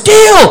can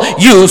still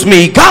use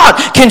me. God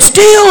can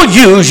still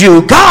use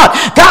you.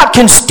 God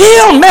can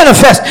still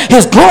manifest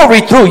his glory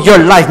through your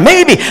life.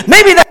 Maybe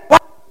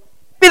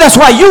that's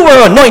why you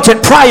were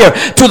anointed prior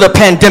to the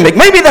pandemic.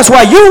 Maybe that's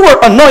why you were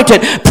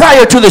anointed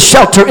prior to the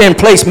shelter in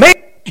place.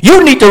 Maybe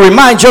you need to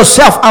remind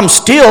yourself, I'm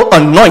still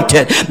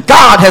anointed.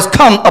 God has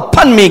come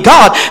upon me.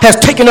 God has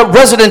taken up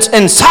residence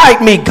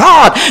inside me.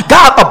 God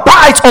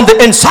abides on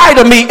the inside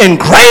of me, and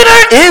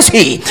greater is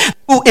he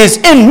who is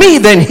in me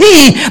than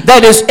he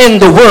that is in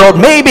the world.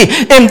 Maybe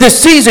in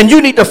this season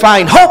you need to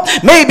find hope.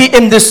 Maybe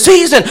in this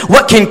season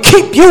what can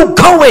keep you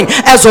going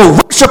as a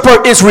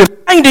worshiper is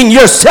reminding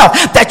yourself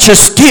that you're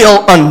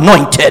still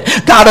anointed.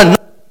 God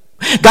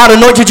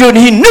anointed you and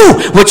he knew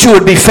what you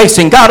would be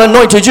facing. God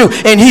anointed you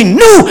and he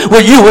knew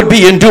what you would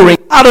be enduring.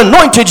 God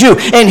anointed you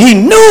and he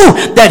knew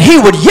that he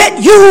would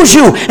yet use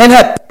you and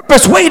have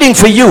purpose waiting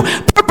for you.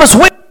 Purpose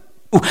waiting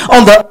for you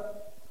on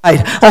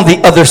the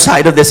other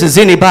side of this. Is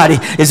anybody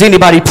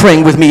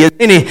praying with me?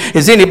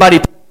 Is anybody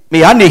praying?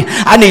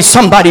 I need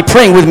somebody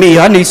praying with me.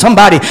 I need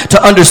somebody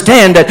to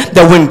understand that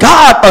when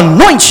God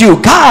anoints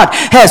you, God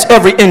has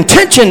every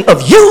intention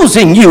of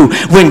using you.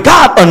 When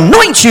God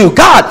anoints you,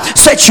 God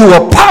sets you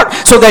apart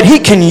so that he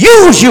can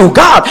use you.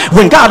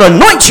 When God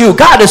anoints you,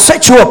 God has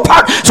set you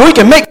apart so he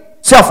can make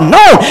himself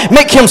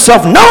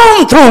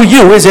known through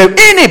you. Is there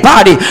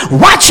anybody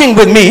watching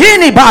with me?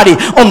 Anybody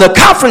on the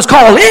conference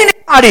call?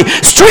 Anybody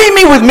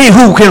streaming with me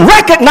who can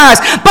recognize,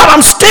 but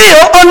I'm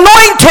still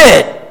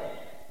anointed?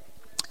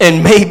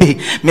 And maybe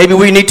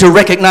we need to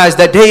recognize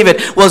that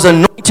David was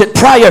anointed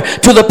prior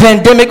to the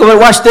pandemic.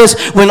 Watch this.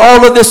 When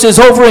all of this is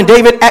over and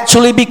David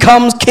actually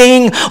becomes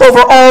king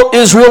over all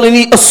Israel and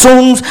he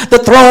assumes the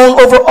throne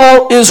over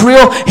all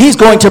Israel, he's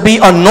going to be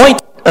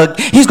anointed.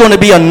 He's going to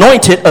be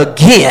anointed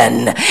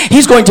again.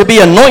 He's going to be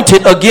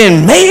anointed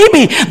again.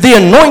 Maybe the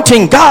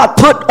anointing God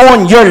put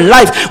on your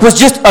life was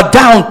just a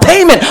down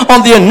payment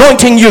on the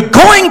anointing you're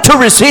going to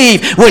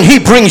receive when he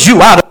brings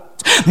you out of it.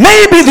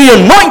 Maybe the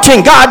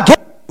anointing God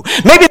gave,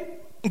 maybe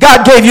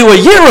God gave you a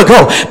year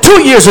ago,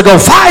 2 years ago,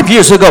 5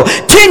 years ago,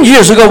 10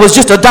 years ago was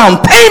just a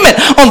down payment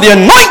on the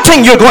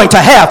anointing you're going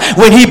to have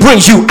when he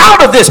brings you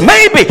out of this.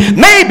 Maybe,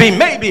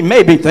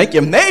 thank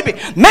you. Maybe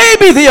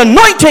the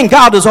anointing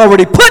God has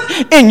already put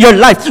in your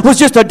life was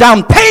just a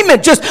down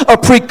payment, just a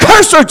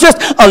precursor, just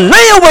a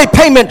layaway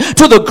payment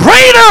to the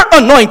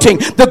greater anointing,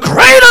 the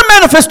greater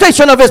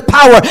manifestation of his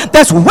power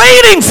that's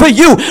waiting for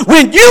you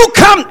when you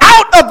come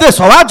out of this.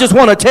 Oh, I just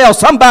want to tell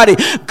somebody,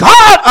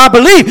 I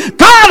believe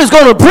God is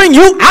going to bring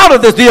you out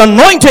of this. The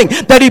anointing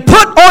that he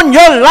put on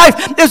your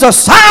life is a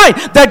sign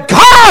that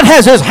God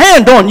has his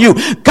hand on you.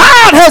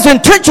 God has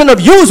intention of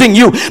using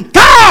you.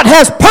 God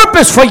has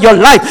purpose for your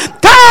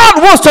life. God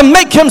wants to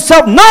make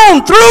himself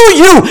known through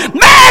you.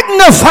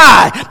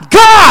 Magnify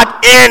God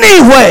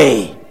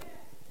anyway.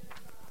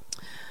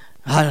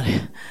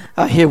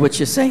 I hear what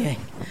you're saying.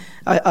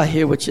 I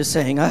hear what you're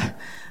saying. I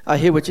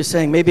hear what you're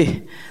saying.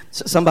 Maybe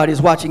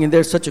somebody's watching and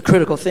they're such a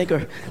critical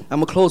thinker. I'm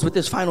going to close with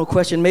this final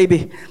question.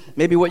 Maybe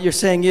what you're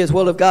saying is,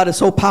 well, if God is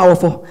so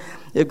powerful,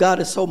 if God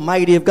is so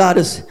mighty, if God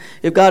is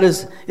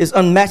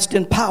unmatched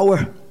in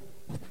power,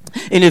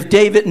 and if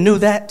David knew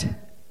that,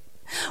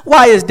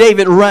 why is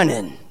David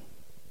running?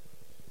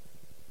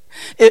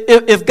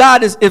 If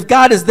God is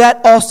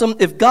that awesome,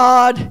 if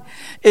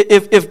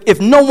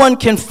no one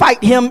can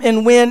fight him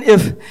and win,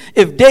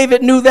 if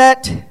David knew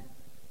that,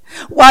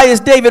 why is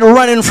David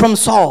running from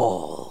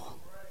Saul?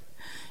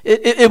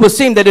 It would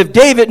seem that if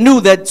David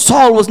knew that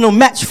Saul was no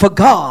match for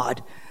God,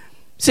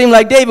 it seemed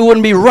like David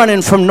wouldn't be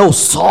running from no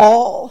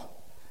Saul.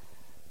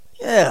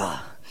 Yeah.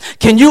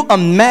 Can you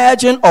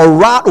imagine a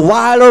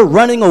Rottweiler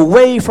running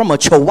away from a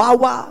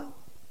Chihuahua?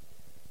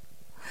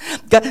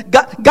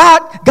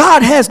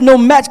 God has no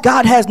match.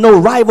 God has no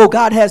rival.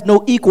 God has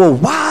no equal.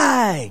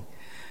 Why?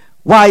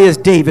 Why is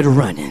David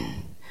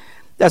running?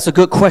 That's a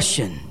good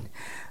question.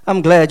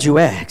 I'm glad you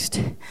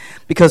asked.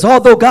 Because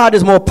although God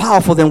is more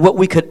powerful than what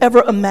we could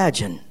ever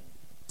imagine,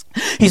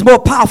 he's more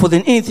powerful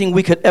than anything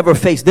we could ever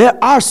face, there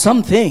are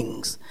some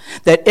things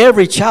that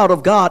every child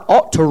of God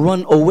ought to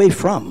run away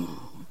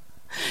from.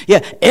 Yeah,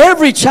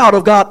 every child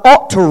of God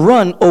ought to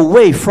run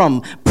away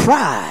from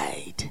pride.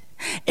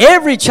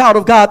 Every child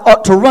of God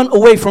ought to run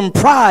away from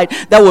pride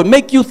that would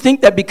make you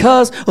think that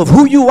because of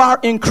who you are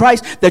in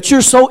Christ, that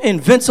you're so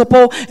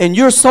invincible and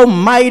you're so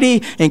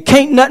mighty and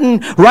can't nothing,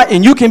 right?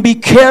 And you can be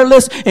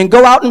careless and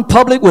go out in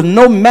public with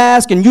no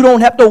mask and you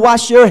don't have to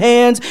wash your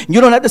hands.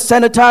 You don't have to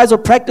sanitize or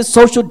practice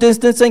social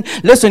distancing.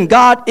 Listen,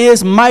 God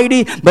is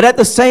mighty, but at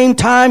the same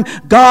time,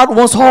 God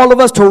wants all of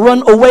us to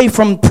run away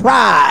from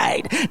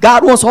pride.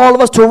 God wants all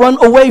of us to run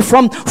away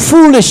from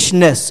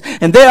foolishness.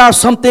 And there are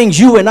some things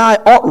you and I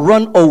ought to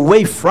run away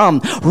from.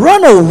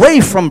 Run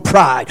away from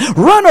pride.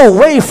 Run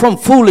away from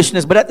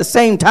foolishness. But at the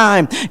same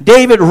time,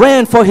 David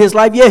ran for his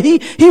life. Yeah,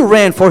 he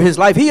ran for his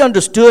life. He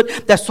understood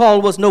that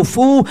Saul was no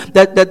fool,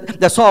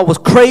 that Saul was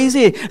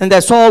crazy, and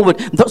that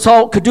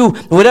Saul could do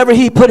whatever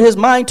he put his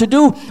mind to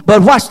do.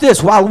 But watch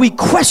this. While we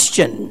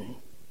question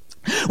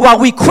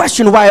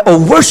why a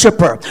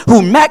worshiper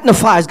who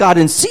magnifies God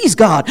and sees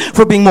God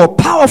for being more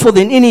powerful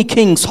than any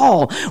King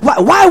Saul,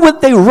 why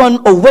would they run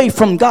away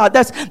from God?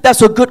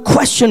 That's a good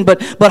question,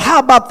 but how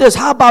about this?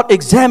 How about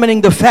examining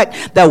the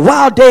fact that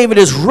while David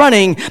is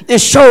running,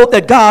 it showed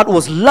that God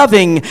was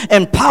loving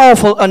and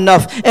powerful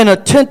enough and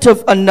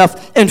attentive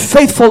enough and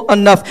faithful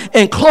enough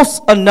and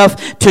close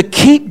enough to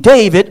keep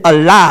David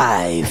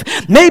alive.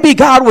 Maybe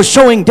God was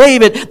showing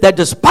David that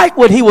despite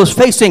what he was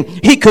facing,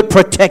 he could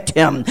protect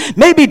him.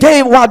 Maybe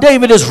while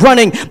David is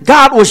running,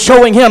 God was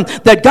showing him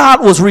that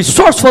God was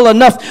resourceful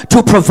enough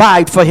to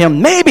provide for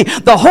him. Maybe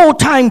the whole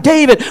time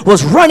David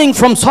was running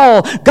from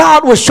Saul,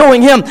 God was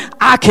showing him,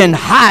 I can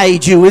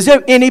hide you. Is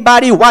there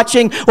anybody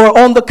watching or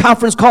on the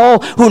conference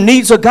call who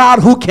needs a God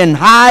who can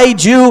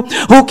hide you,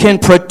 who can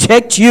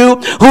protect you,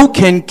 who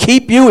can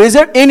keep you? Is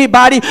there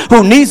anybody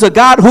who needs a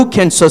God who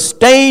can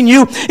sustain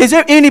you? Is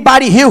there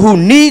anybody here who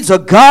needs a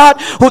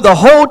God who the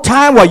whole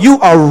time while you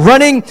are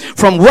running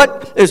from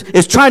what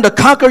is trying to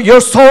conquer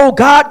your soul,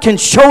 God can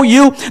show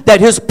you that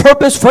his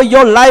purpose for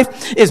your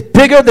life is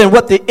bigger than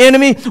what the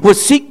enemy would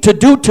seek to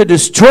do to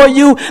destroy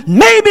you?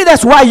 Maybe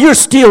that's why you're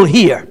still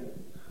here.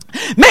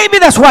 Maybe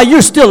that's why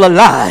you're still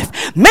alive.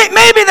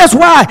 Maybe that's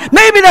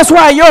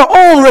why your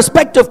own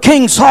respective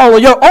King Saul or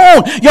your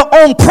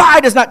own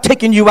pride is not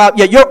taking you out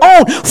yet. Your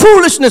own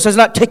foolishness is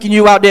not taking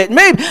you out yet.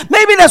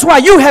 Maybe that's why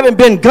you haven't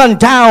been gunned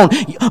down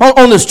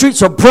on the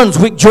streets of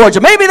Brunswick,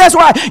 Georgia. Maybe that's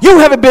why you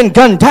haven't been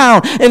gunned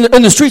down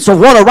in the streets of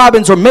Warner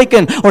Robins or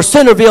Macon or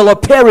Centerville or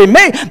Perry.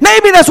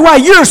 Maybe that's why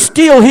you're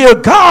still here.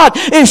 God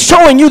is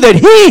showing you that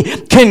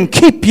he can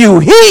keep you.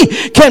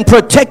 He can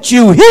protect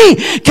you.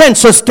 He can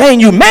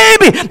sustain you.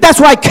 Maybe that's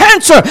why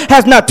cancer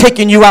has not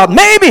taken you out.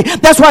 Maybe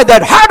that's why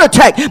that heart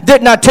attack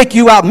did not take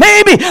you out.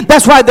 Maybe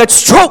that's why that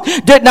stroke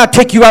did not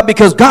take you out,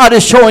 because God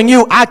is showing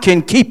you, I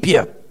can keep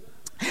you.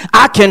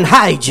 I can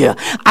hide you.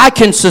 I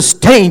can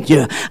sustain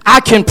you. I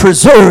can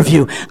preserve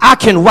you. I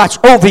can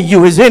watch over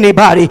you. Is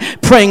anybody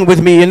praying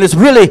with me? And this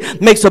really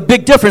makes a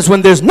big difference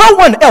when there's no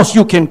one else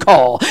you can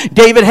call.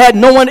 David had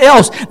no one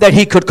else that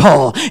he could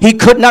call. He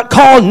could not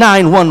call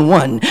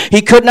 911.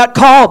 He could not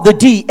call the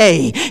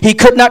DA. He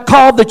could not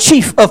call the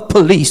chief of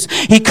police.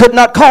 He could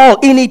not call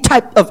any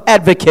type of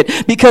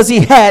advocate because he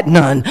had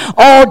none.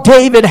 All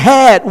David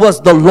had was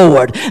the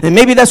Lord. And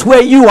maybe that's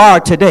where you are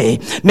today.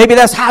 Maybe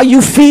that's how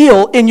you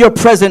feel in your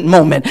present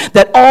moment,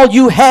 that all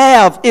you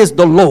have is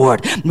the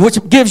Lord, which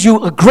gives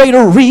you a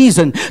greater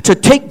reason to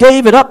take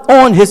David up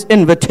on his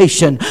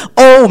invitation.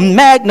 Oh,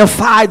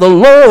 magnify the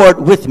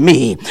Lord with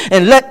me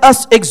and let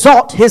us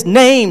exalt his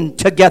name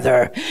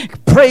together.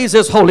 Praise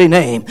his holy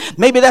name.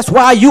 Maybe that's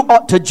why you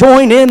ought to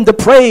join in the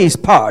praise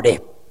party.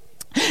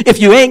 If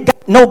you ain't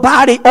got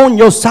nobody on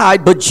your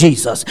side but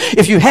Jesus,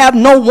 if you have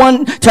no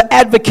one to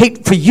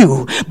advocate for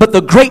you but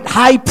the great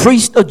high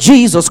priest of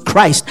Jesus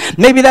Christ,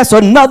 maybe that's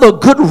another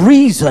good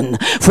reason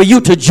for you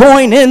to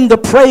join in the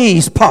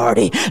praise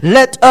party.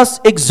 Let us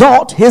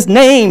exalt his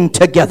name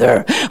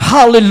together.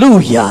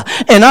 Hallelujah.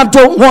 And I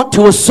don't want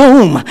to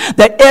assume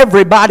that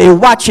everybody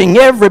watching,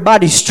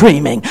 everybody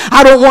streaming,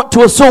 I don't want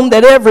to assume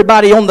that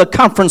everybody on the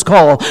conference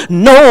call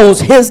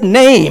knows his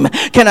name.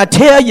 Can I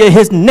tell you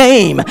his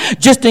name,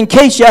 just in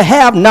case you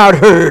have not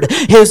heard?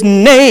 His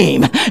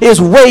name is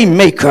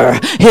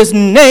Waymaker. His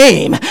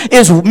name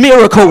is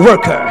Miracle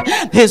Worker.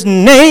 His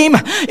name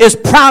is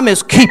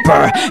Promise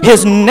Keeper.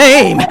 His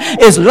name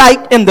is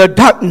Light in the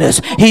Darkness.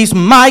 He's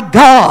my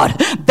God.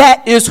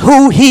 That is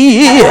who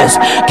he is.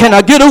 Can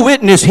I get a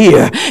witness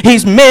here?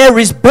 He's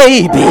Mary's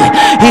baby.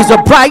 He's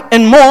a bright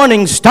and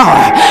morning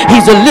star.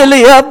 He's a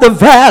lily of the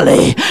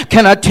valley.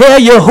 Can I tell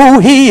you who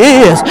he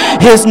is?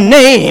 His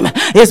name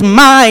is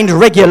mind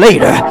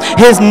regulator.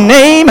 His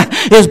name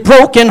is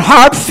broken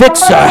heart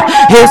fixer.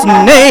 His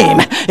name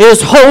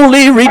is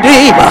holy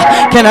redeemer.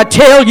 Can I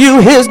tell you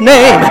his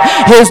name?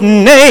 His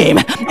name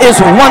is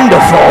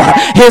wonderful.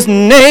 His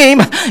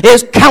name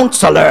is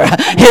counselor.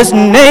 His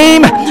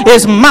name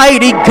is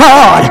mighty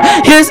God.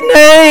 His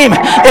name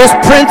is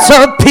Prince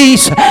of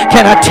Peace.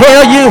 Can I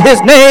tell you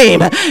his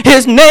name?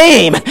 His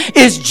name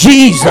is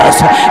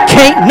Jesus.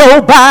 Can't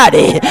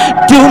nobody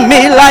do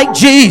me like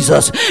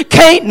Jesus.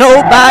 Can't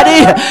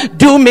nobody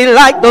do me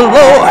like the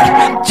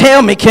Lord.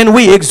 Tell me, can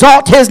we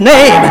exalt his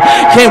name?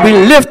 Can we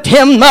lift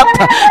him up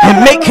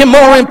and make him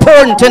more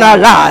important in our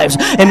lives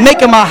and make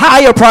him a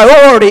higher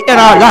priority in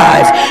our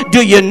lives?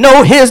 Do you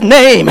know his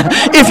name?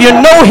 If you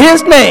know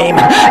his name,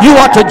 you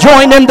ought to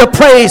join in the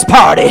praise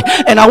party.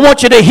 And I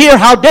want you to hear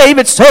how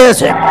David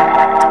says it.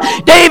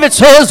 David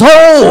says,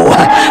 oh,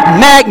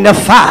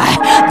 magnify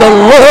the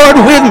Lord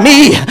with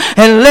me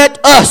and let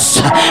us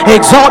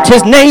exalt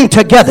his name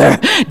together.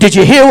 Did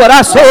you hear what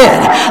I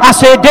said? I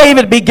said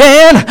David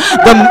began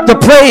the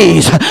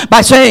praise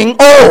by saying,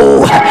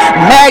 oh,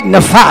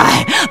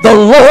 magnify the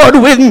Lord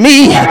with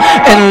me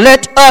and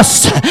let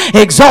us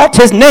exalt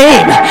his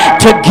name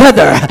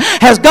together.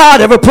 Has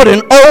God ever put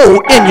an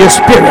O in your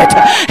spirit?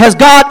 Has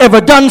God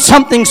ever done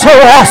something so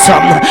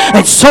awesome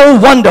and so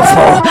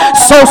wonderful,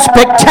 so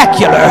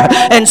spectacular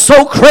and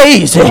so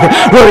crazy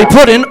where he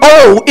put an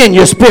O in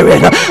your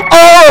spirit?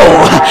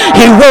 Oh,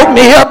 he woke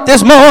me up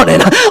this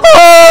morning.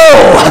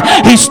 Oh,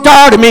 he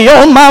started me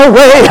on my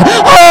way.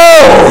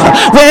 Oh,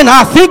 when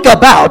I think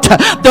about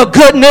the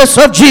goodness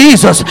of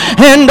Jesus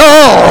and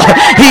all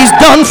he's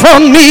done for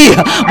me,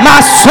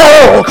 my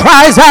soul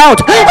cries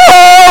out,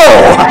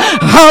 oh,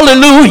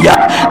 hallelujah.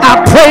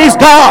 I praise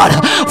God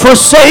for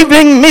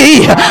saving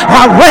me.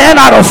 I ran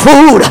out of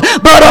food,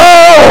 but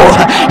oh,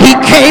 he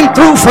came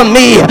through for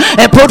me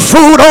and put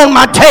food on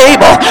my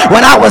table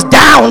when I was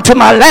down to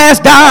my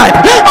last dime.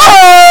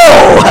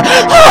 Oh,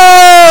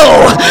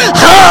 oh,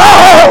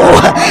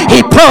 oh,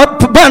 he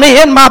put money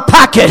in my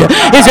pocket.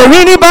 Is there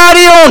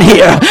anybody on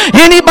here,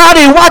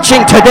 anybody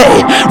watching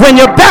today, when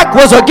your back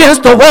was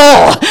against the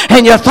wall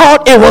and you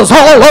thought it was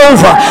all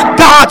over,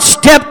 God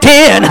stepped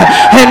in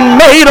and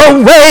made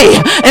a way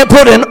and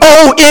put an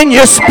O in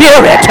your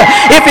spirit?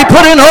 If he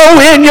put an O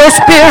in your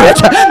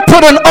spirit,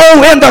 put an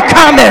O in the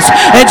comments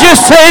and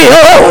just say,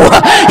 oh,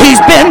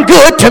 he's been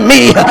good to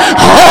me.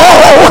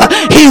 Oh,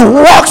 he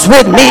walks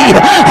with me.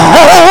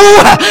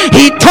 Oh,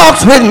 he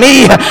talks with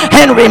me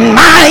and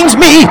reminds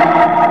me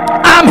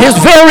I'm his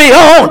very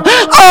own.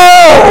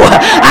 Oh,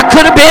 I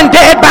could have been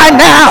dead by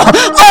now.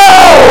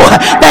 Oh,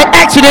 that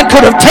accident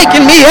could have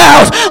taken me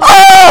out.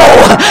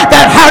 Oh,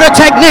 that heart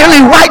attack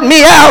nearly wiped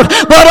me out.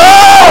 But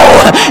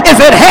oh, if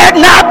it had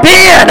not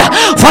been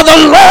for the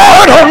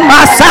Lord on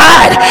my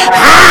side,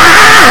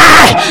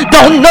 I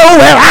don't know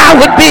where I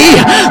would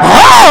be.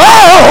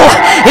 Oh,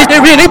 is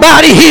there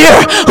anybody here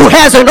who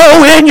has an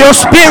O in your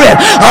spirit?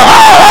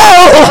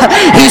 Oh,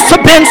 he's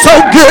been so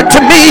good to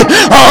me.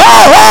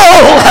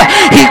 Oh,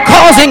 he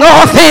causing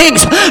all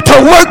things to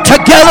work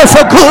together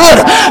for good.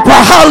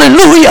 Well,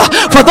 hallelujah,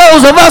 for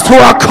those of us who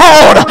are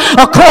called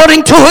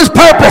according to his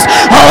purpose.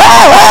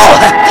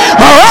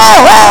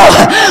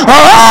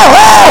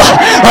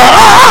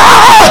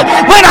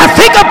 When I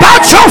think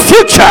about your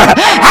future,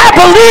 I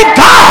believe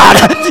God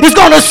is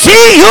going to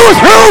see you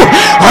through.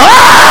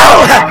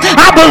 Oh,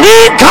 I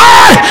believe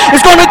God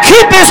is going to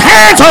keep his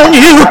hands on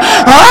you.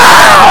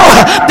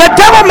 Oh, the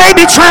devil may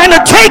be trying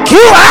to take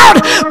you out,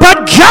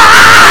 but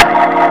God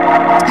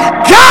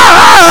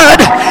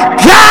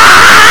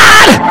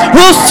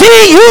will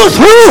see you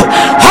through.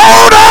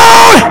 Hold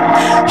on.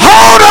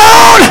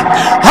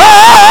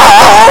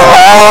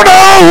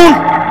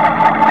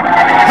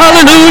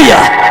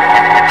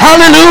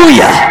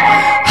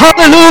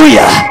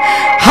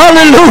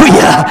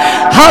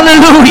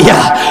 Hallelujah.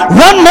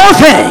 One more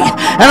thing,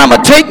 and I'm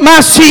going to take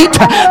my seat.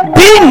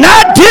 Be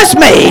not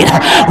dismayed,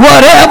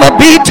 whatever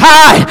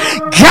betide.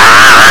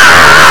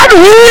 God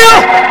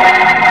will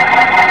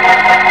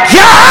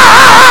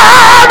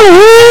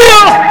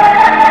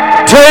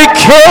take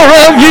care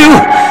of you.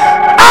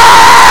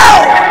 Oh,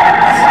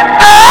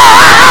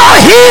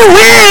 he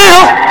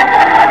will.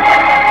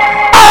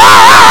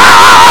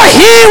 Oh,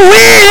 he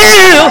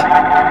will.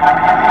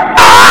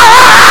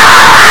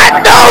 I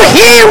know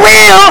he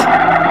will.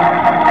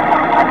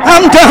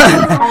 I'm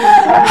done.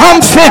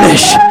 I'm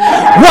finished.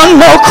 One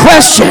more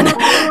question.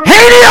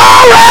 Ain't he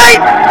all right?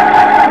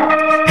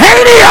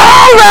 Ain't he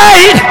all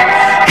right?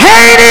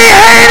 Ain't he?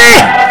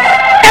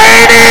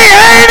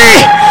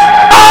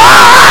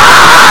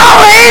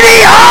 Oh, ain't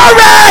he all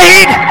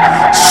right?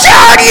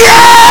 Shout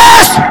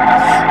yes!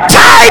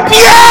 Type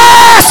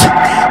yes!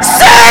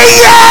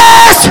 Say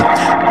yes!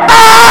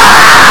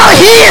 Oh,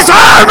 he's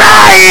all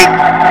right!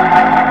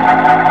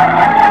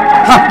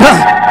 I'm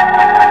done.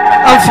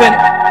 I'm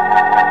finished.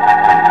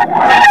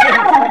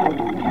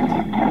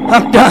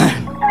 I'm done.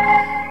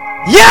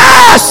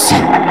 Yes!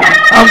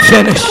 I'm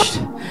finished.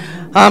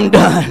 I'm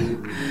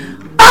done.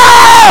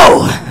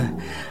 Oh!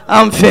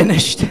 I'm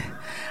finished.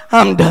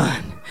 I'm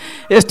done.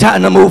 It's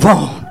time to move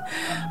on.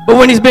 But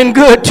when he's been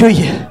good to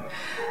you,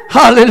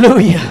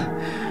 hallelujah,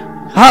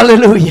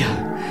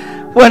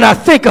 hallelujah. When I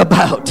think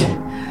about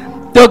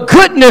the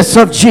goodness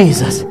of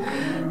Jesus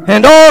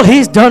and all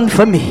he's done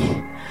for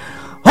me,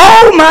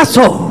 oh, my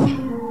soul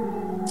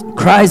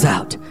cries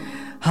out,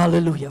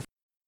 hallelujah.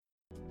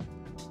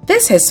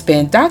 This has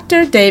been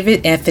Dr.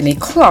 David Anthony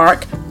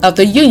Clark of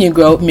the Union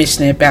Grove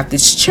Missionary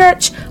Baptist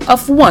Church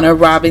of Warner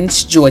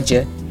Robins,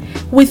 Georgia.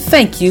 We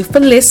thank you for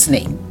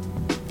listening.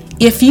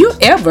 If you're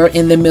ever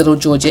in the Middle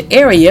Georgia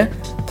area,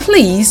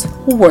 please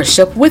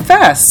worship with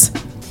us.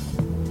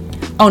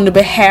 On the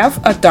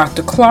behalf of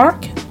Dr.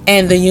 Clark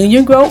and the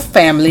Union Grove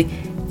family,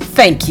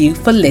 thank you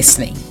for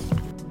listening.